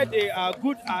where they are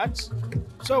good at.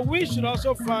 So we should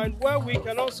also find where we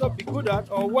can also be good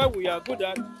at or where we are good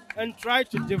at and try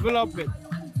to develop it.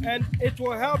 And it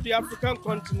will help the African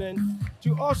continent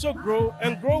to also grow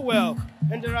and grow well.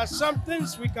 And there are some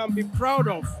things we can be proud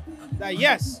of, that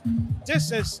yes,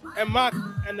 this is a mark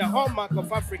and a hallmark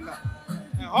of Africa,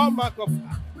 a hallmark of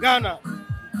Ghana.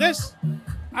 This,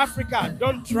 Africa,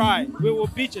 don't try, we will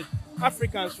beat it.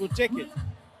 Africans will take it.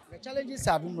 The challenges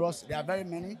are numerous, there are very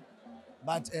many,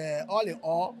 but all in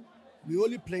all, we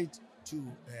only played to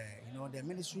the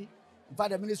ministry. In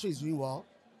fact, the ministry is doing well.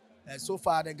 So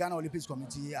far, the Ghana Olympics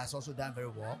Committee has also done very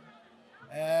well.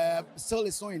 Still,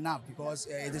 it's not enough because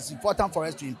it is important for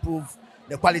us to improve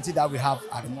the quality that we have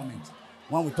at the moment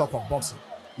when we talk of boxing.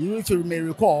 If you may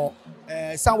recall,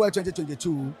 somewhere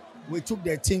 2022, we took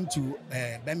the team to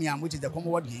Birmingham, which is the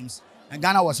Commonwealth Games, and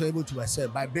Ghana was able to excel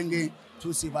by bringing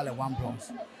 2 silver and 1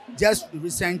 bronze. Just the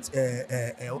recent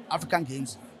African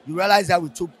Games, you realize that we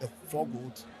took 4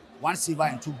 gold, 1 silver,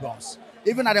 and 2 bronze.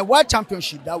 Even at the World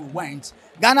Championship that we went,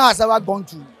 Ghana has never gone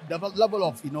to the level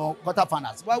of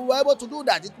quarterfinals, but we were able to do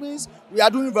that. It means we are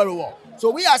doing very well. So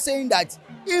we are saying that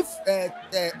if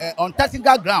on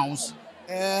technical grounds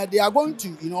they are going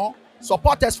to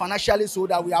support us financially so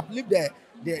that we uplift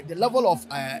the level of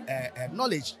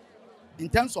knowledge in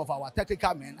terms of our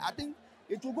technical men, I think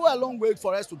it will go a long way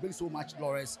for us to bring so much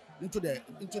laurels into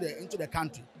the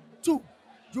country. 2,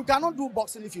 you cannot do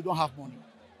boxing if you don't have money.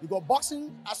 Because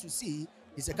boxing, as you see,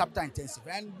 is a capital intensive.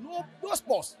 And no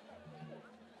sports.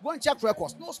 Go and check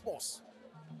records. No sports.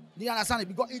 Do you understand it?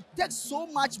 Because it takes so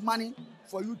much money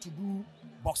for you to do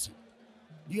boxing.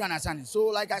 Do you understand it? So,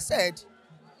 like I said,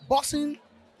 boxing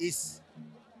is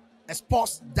a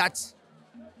sport that,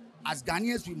 as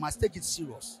Ghanaians, we must take it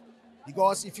serious.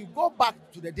 Because if you go back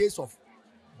to the days of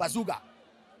Bazooka,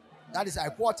 that is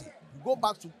Ikwati, you go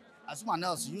back to Azuma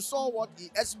Nelson, you saw what he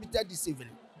exhibited this evening.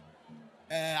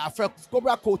 After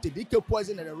Cobra Coated, DK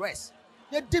Poison and the rest,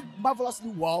 they did marvelously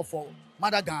well for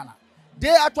Mother Ghana. They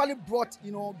actually brought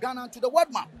Ghana to the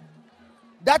world map.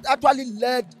 That actually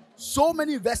led so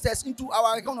many investors into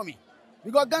our economy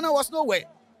because Ghana was nowhere,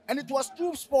 and it was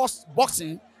through sports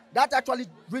boxing that actually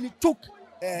really took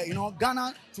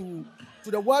Ghana to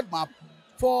the world map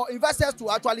for investors to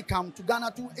actually come to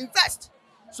Ghana to invest.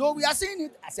 So we are seeing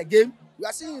it as a game, we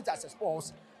are seeing it as a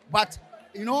sport, but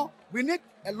we need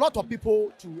a lot of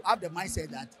people to have the mindset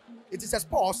that it is a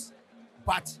sport,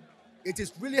 but it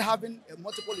is really having a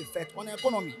multiple effect on the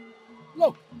economy.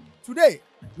 Look, today,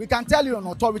 we can tell you on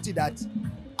authority that,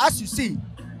 as you see,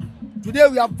 today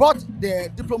we have brought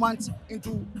the diplomats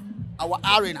into our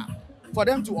arena for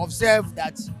them to observe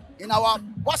that in our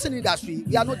boxing industry,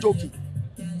 we are not joking,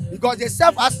 because they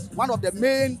serve as one of the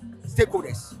main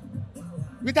stakeholders.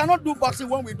 We cannot do boxing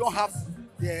when we don't have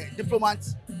the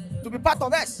diplomats to be part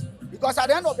of us, because at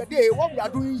the end of the day, what we are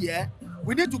doing here,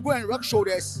 we need to go and rub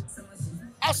shoulders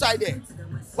outside there.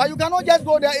 But you cannot just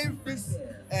go there if this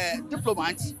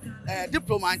diplomats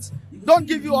don't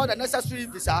give you all the necessary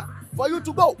visa for you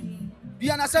to go. Do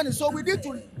you understand it? So we need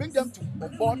to bring them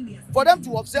on board for them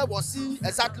to observe or see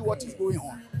exactly what is going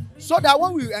on, so that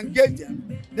when we engage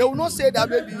them, they will not say that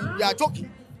maybe we are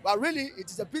joking, but really it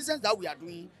is a business that we are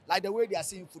doing, like the way they are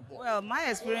seeing football. Well, my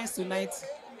experience tonight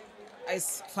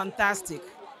is fantastic.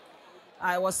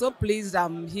 I was so pleased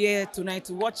I'm here tonight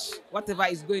to watch whatever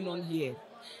is going on here.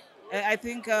 I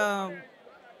think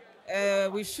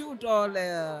we should all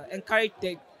encourage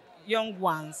the young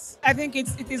ones. I think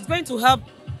it is going to help.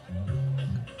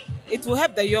 It will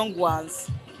help the young ones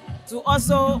to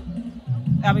also,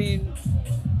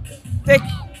 take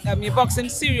boxing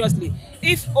seriously.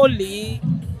 If only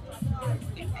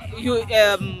you,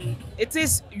 it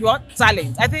is your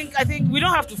talent. I think we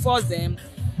don't have to force them,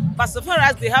 but so far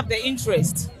as they have the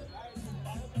interest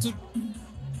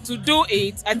to do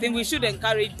it, I think we should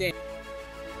encourage them.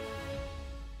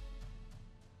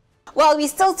 Well, we're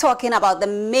still talking about the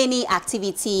many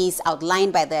activities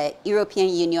outlined by the European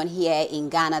Union here in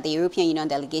Ghana, the European Union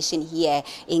delegation here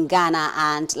in Ghana.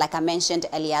 And like I mentioned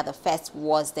earlier, the first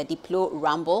was the Diplo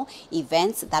Rumble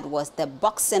event. That was the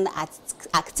boxing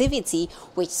activity,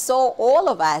 which saw all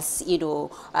of us,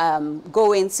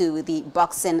 go into the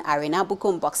boxing arena,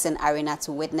 Bukom Boxing Arena,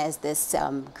 to witness this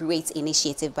great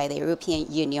initiative by the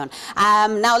European Union.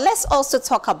 Now, let's also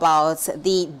talk about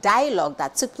the dialogue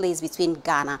that took place between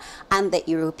Ghana and the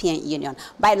European Union.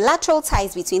 Bilateral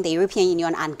ties between the European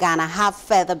Union and Ghana have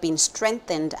further been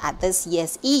strengthened at this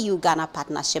year's EU-Ghana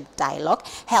Partnership Dialogue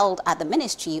held at the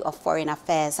Ministry of Foreign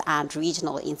Affairs and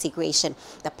Regional Integration.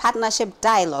 The Partnership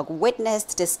Dialogue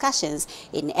witnessed discussions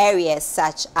in areas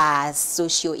such as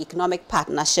socio-economic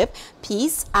partnership,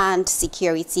 peace and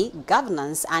security,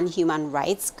 governance and human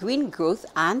rights, green growth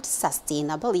and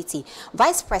sustainability.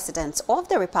 Vice President of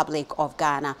the Republic of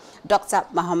Ghana, Dr.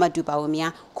 Mahamadou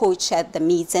Bawumia, co-chaired the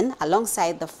meeting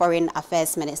alongside the Foreign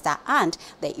Affairs Minister and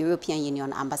the European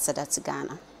Union Ambassador to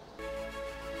Ghana.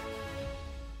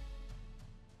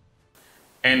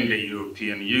 And the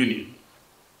European Union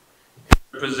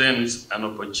represents an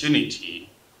opportunity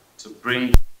to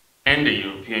bring and the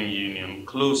European Union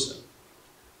closer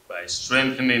by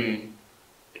strengthening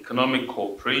economic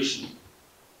cooperation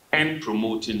and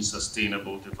promoting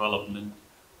sustainable development,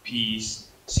 peace,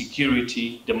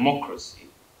 security, democracy,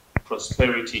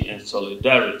 prosperity, and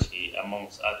solidarity,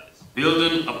 amongst others.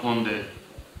 Building upon the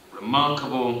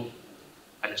remarkable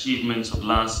achievements of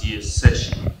last year's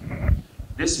session,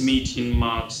 this meeting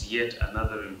marks yet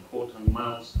another important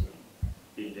milestone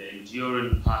in the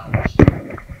enduring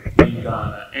partnership between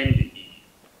Ghana and the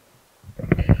EU.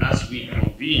 And as we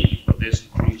convene for this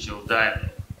crucial dialogue,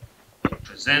 it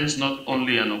presents not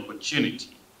only an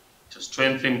opportunity to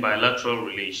strengthen bilateral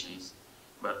relations,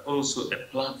 but also a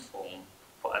platform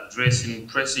for addressing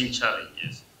pressing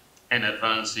challenges and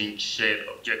advancing shared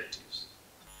objectives.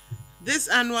 This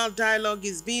annual dialogue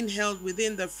is being held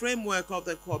within the framework of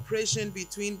the cooperation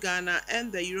between Ghana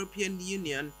and the European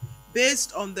Union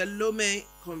based on the Lomé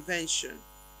Convention.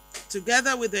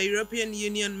 Together with the European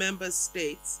Union member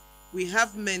states, we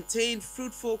have maintained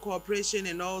fruitful cooperation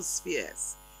in all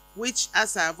spheres, which,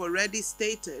 as I have already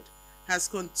stated, has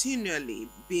continually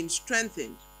been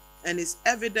strengthened and is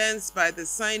evidenced by the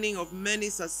signing of many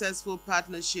successful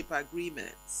partnership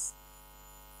agreements.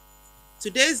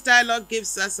 Today's dialogue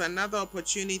gives us another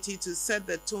opportunity to set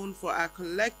the tone for our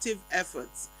collective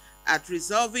efforts at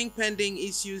resolving pending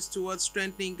issues towards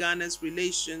strengthening Ghana's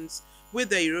relations with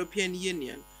the European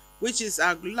Union, which is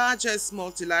our largest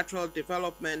multilateral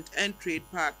development and trade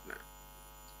partner.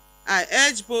 I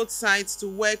urge both sides to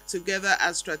work together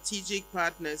as strategic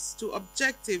partners to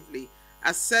objectively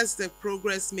assess the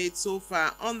progress made so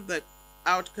far on the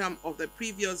outcome of the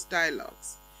previous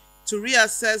dialogues, to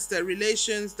reassess the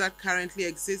relations that currently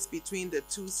exist between the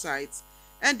two sides,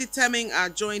 and determine our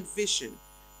joint vision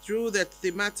through the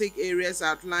thematic areas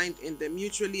outlined in the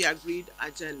mutually agreed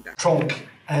agenda. Strong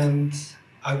and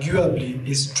arguably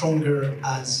is stronger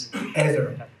as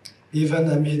ever, even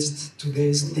amidst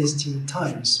today's testing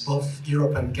times. Both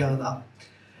Europe and Ghana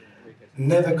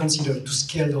never considered to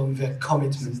scale down their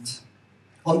commitment.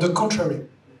 On the contrary,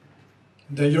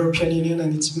 the European Union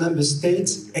and its member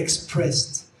states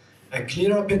expressed a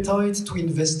clear appetite to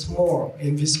invest more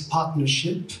in this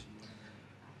partnership.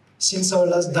 Since our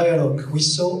last dialogue, we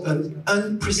saw an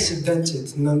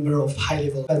unprecedented number of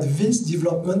high-level. But these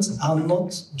developments are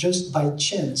not just by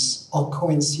chance or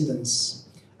coincidence,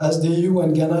 as the EU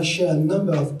and Ghana share a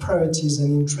number of priorities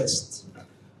and interests.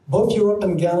 Both Europe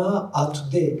and Ghana are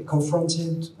today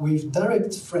confronted with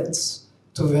direct threats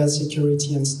to their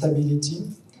security and stability,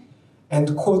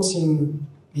 and quoting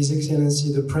His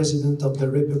Excellency the President of the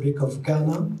Republic of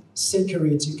Ghana,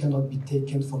 security cannot be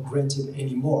taken for granted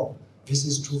anymore. This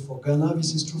is true for Ghana,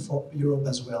 this is true for Europe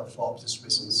as well, for obvious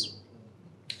reasons.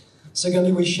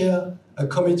 Secondly, we share a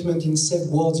commitment in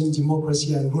safeguarding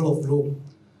democracy and rule of law,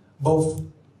 both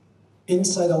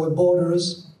inside our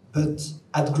borders, but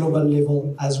at global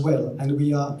level as well. And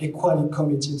we are equally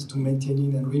committed to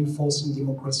maintaining and reinforcing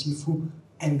democracy through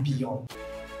and beyond.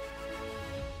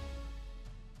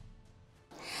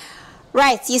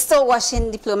 Right, you're still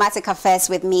watching Diplomatic Affairs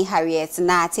with me, Harriet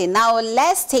Nati. Now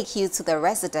let's take you to the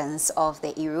residence of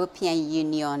the European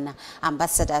Union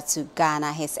Ambassador to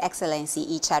Ghana, His Excellency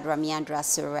Ichad Ramiandra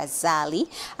Surazali,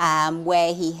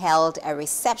 where he held a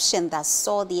reception that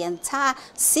saw the entire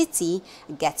city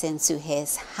get into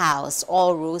his house.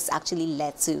 All roads actually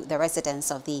led to the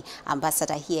residence of the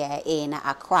ambassador here in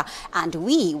Accra, and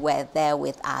we were there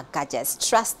with our gadgets.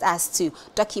 Trust us to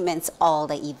document all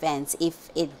the events. If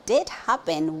it did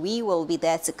happen, we will be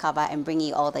there to cover and bring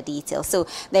you all the details. So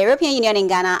the European Union in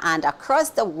Ghana and across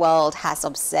the world has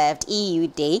observed EU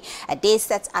Day, a day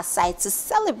set aside to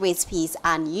celebrate peace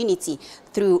and unity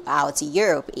throughout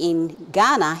Europe. In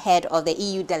Ghana, head of the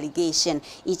EU delegation,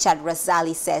 Ichad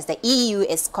Razali, says the EU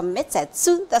is committed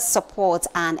to the support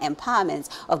and empowerment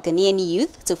of Ghanaian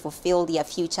youth to fulfill their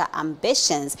future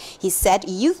ambitions. He said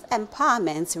youth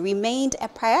empowerment remained a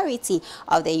priority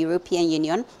of the European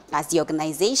Union as the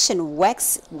organization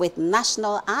works with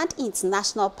national and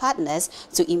international partners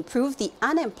to improve the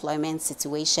unemployment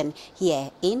situation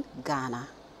here in Ghana.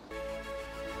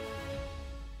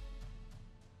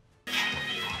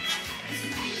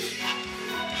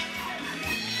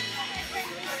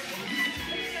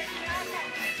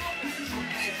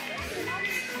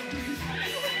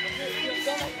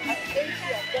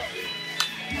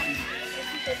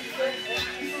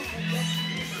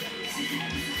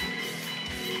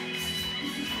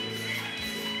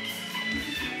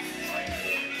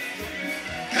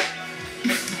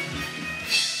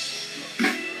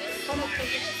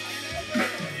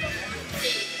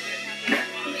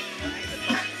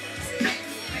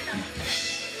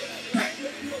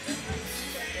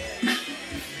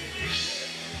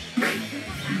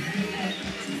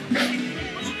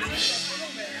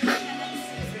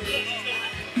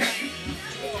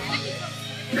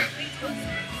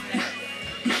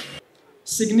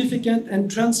 Significant and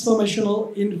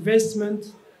transformational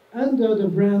investment under the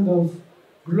brand of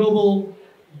Global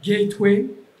Gateway.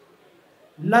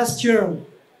 Last year,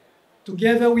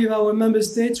 together with our member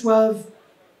states, we have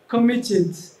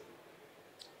committed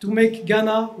to make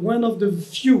Ghana one of the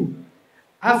few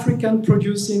African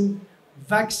producing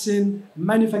vaccine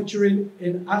manufacturing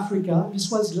in Africa.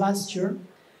 This was last year.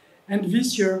 And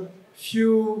this year,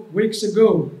 few weeks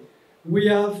ago, we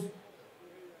have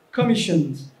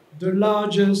commissioned the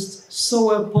largest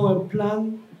solar power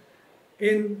plant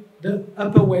in the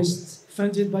Upper West,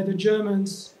 funded by the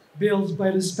Germans, built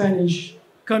by the Spanish,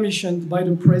 commissioned by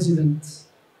the President.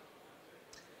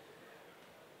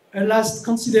 A last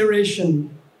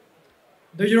consideration.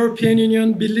 The European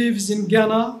Union believes in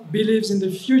Ghana, believes in the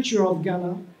future of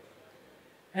Ghana,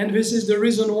 and this is the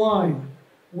reason why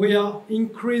we are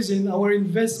increasing our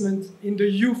investment in the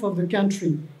youth of the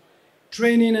country.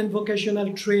 Training and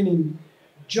vocational training,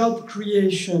 job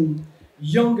creation,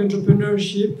 young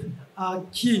entrepreneurship are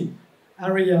key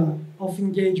area of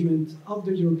engagement of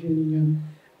the European Union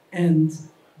and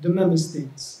the member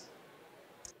states.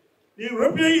 The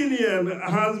European Union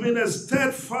has been a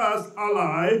steadfast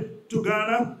ally to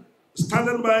Ghana,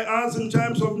 standing by us in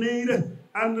times of need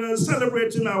and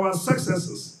celebrating our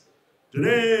successes.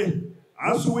 Today,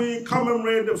 as we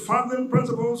commemorate the founding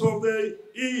principles of the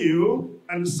EU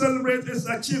and celebrate its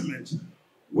achievements,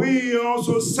 we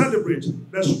also celebrate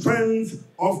the strength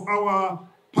of our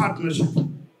partnership.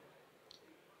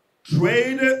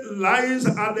 Trade lies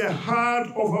at the heart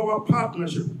of our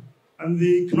partnership, and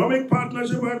the Economic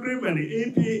Partnership Agreement,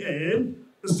 EPA,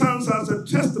 stands as a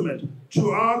testament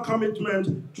to our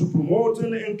commitment to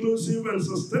promoting inclusive and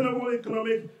sustainable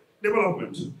economic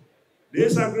development.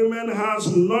 This agreement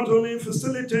has not only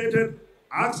facilitated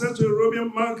access to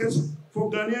European markets for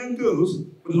Ghanaian goods,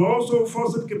 but also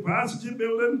fostered capacity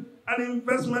building and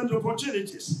investment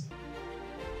opportunities.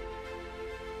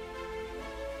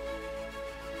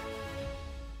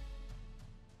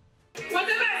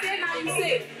 Whatever I say now, you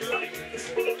say.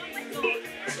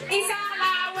 It's all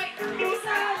our way. It's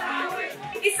all our way.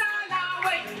 It's all our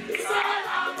way. It's all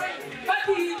our way. But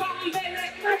we come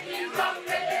back. But we come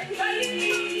back.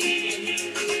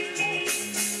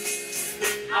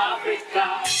 Africa.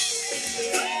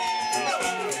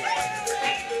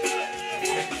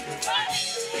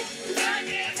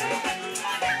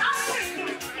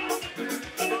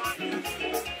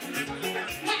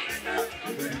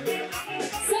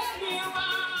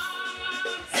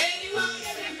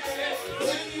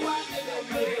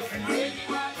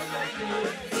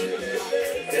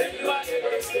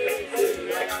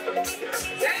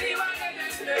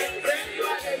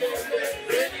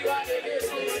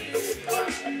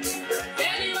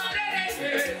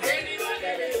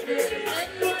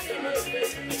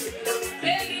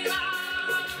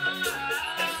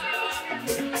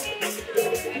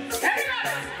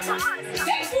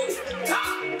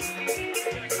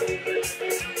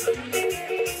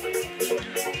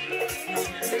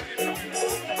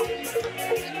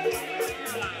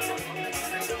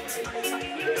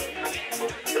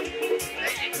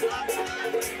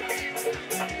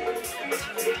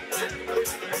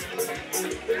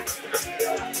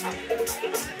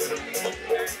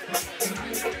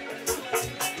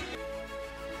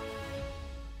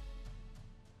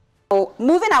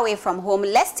 Moving away from home,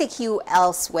 let's take you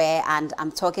elsewhere, and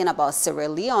I'm talking about Sierra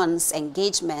Leone's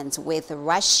engagement with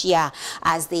Russia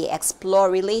as they explore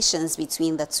relations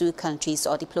between the two countries,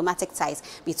 or diplomatic ties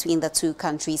between the two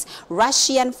countries.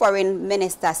 Russian Foreign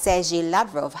Minister Sergei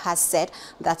Lavrov has said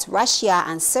that Russia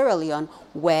and Sierra Leone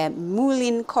were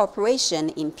mulling cooperation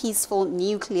in peaceful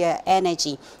nuclear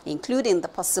energy, including the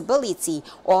possibility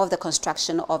of the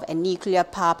construction of a nuclear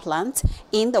power plant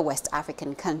in the West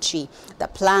African country. The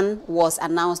plan was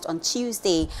announced on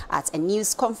Tuesday at a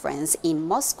news conference in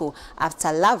Moscow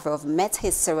after Lavrov met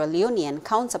his Sierra Leonean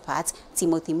counterpart,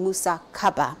 Timothy Musa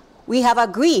Kaba. We have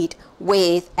agreed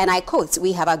with, and I quote,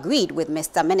 we have agreed with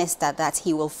Mr. Minister that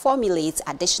he will formulate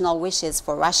additional wishes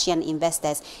for Russian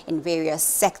investors in various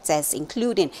sectors,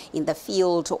 including in the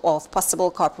field of possible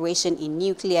cooperation in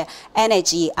nuclear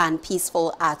energy and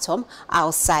peaceful atom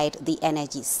outside the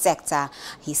energy sector.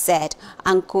 He said,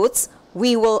 unquote,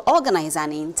 we will organize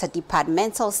an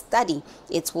interdepartmental study.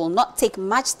 It will not take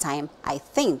much time. I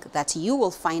think that you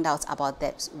will find out about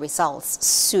the results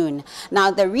soon.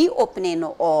 Now, the reopening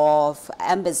of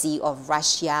embassy of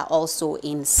Russia also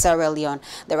in Sierra Leone.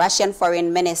 The Russian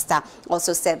foreign minister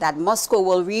also said that Moscow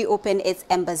will reopen its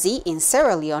embassy in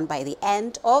Sierra Leone by the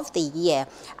end of the year.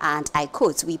 And I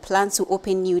quote, we plan to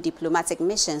open new diplomatic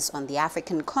missions on the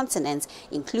African continent,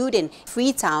 including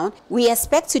Freetown. We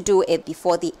expect to do it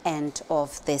before the end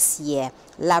of this year,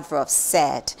 Lavrov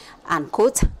said. And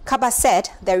quote, Kaba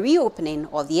said the reopening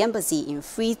of the embassy in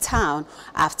Freetown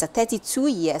after 32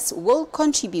 years will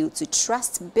contribute to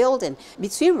trust building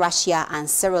between Russia and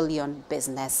Sierra Leone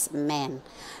businessmen.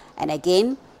 And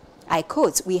again, I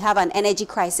quote, we have an energy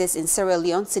crisis in Sierra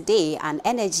Leone today, and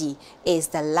energy is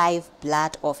the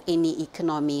lifeblood of any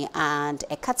economy and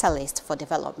a catalyst for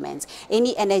development.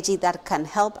 Any energy that can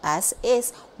help us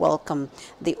is welcome.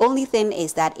 The only thing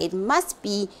is that it must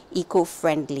be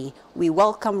eco-friendly. We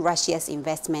welcome Russia's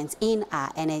investment in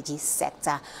our energy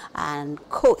sector. And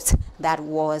quote, that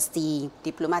was the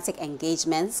diplomatic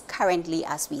engagements currently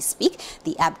as we speak,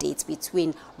 the updates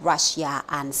between Russia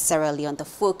and Sierra Leone. The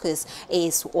focus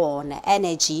is on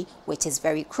energy, which is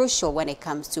very crucial when it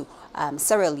comes to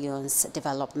Sierra Leone's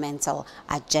developmental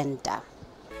agenda.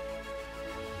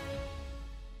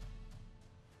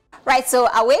 Right, so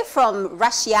away from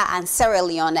Russia and Sierra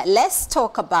Leone, let's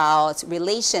talk about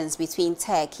relations between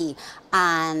Turkey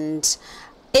and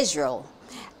Israel.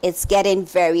 It's getting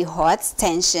very hot.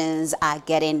 Tensions are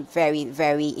getting very,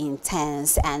 very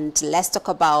intense. And let's talk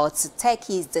about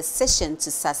Turkey's decision to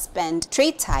suspend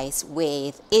trade ties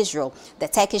with Israel. The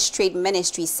Turkish Trade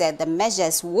Ministry said the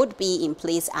measures would be in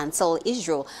place until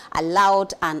Israel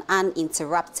allowed an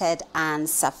uninterrupted and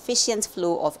sufficient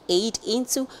flow of aid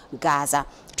into Gaza.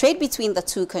 Trade between the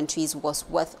two countries was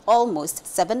worth almost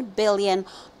 $7 billion.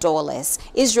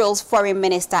 Israel's foreign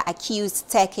minister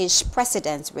accused Turkish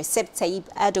President Recep Tayyip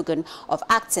Erdogan of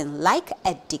acting like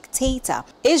a dictator.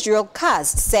 Israel Kaz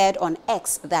said on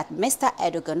X that Mr.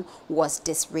 Erdogan was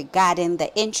disregarding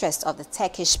the interests of the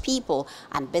Turkish people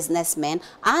and businessmen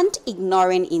and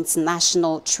ignoring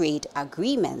international trade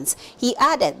agreements. He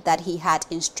added that he had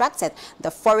instructed the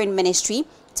foreign ministry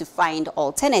to find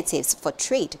alternatives for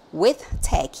trade with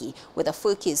Turkey, with a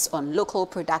focus on local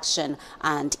production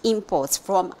and imports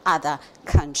from other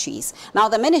countries. Now,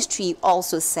 the ministry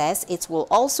also says it will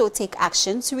also take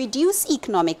action to reduce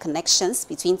economic connections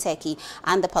between Turkey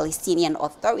and the Palestinian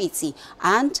Authority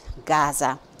and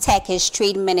Gaza. Turkish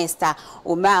Trade Minister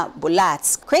Omar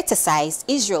Bulat criticized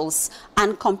Israel's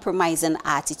uncompromising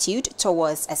attitude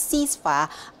towards a ceasefire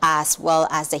as well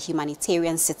as the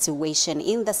humanitarian situation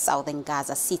in the southern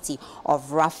Gaza city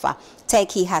of Rafah.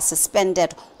 Turkey has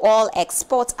suspended all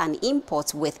exports and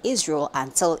imports with Israel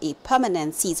until a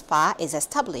permanent ceasefire is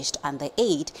established and the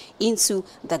aid into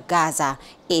the Gaza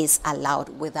is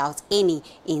allowed without any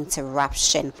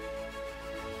interruption.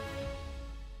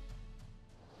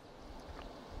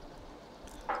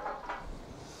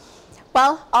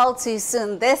 Well, all too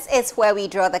soon, this is where we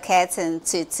draw the curtain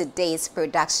to today's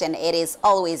production. It is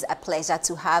always a pleasure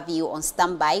to have you on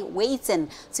standby, waiting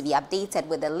to be updated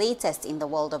with the latest in the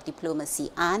world of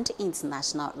diplomacy and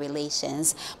international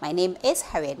relations. My name is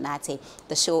Harriet Nate.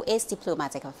 The show is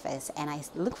Diplomatic Affairs, and I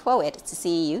look forward to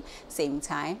seeing you same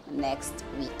time next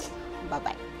week.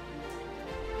 Bye-bye.